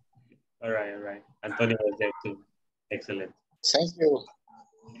 All right. Antonio was there too. Excellent. Thank you.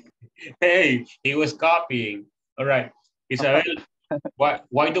 Hey, he was copying. All right, Isabel.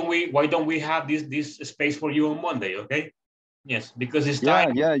 why don't we have this space for you on Monday? Okay. Yes, because it's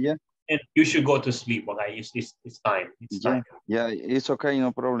time. Yeah. And you should go to sleep. Okay, it's time. It's time. Yeah, it's okay,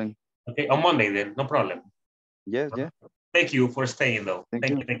 no problem. Okay, on Monday then, no problem. Yes. Thank you for staying though. Thank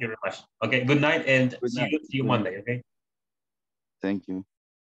you very much. Okay, good night and see you Monday. Okay. Thank you.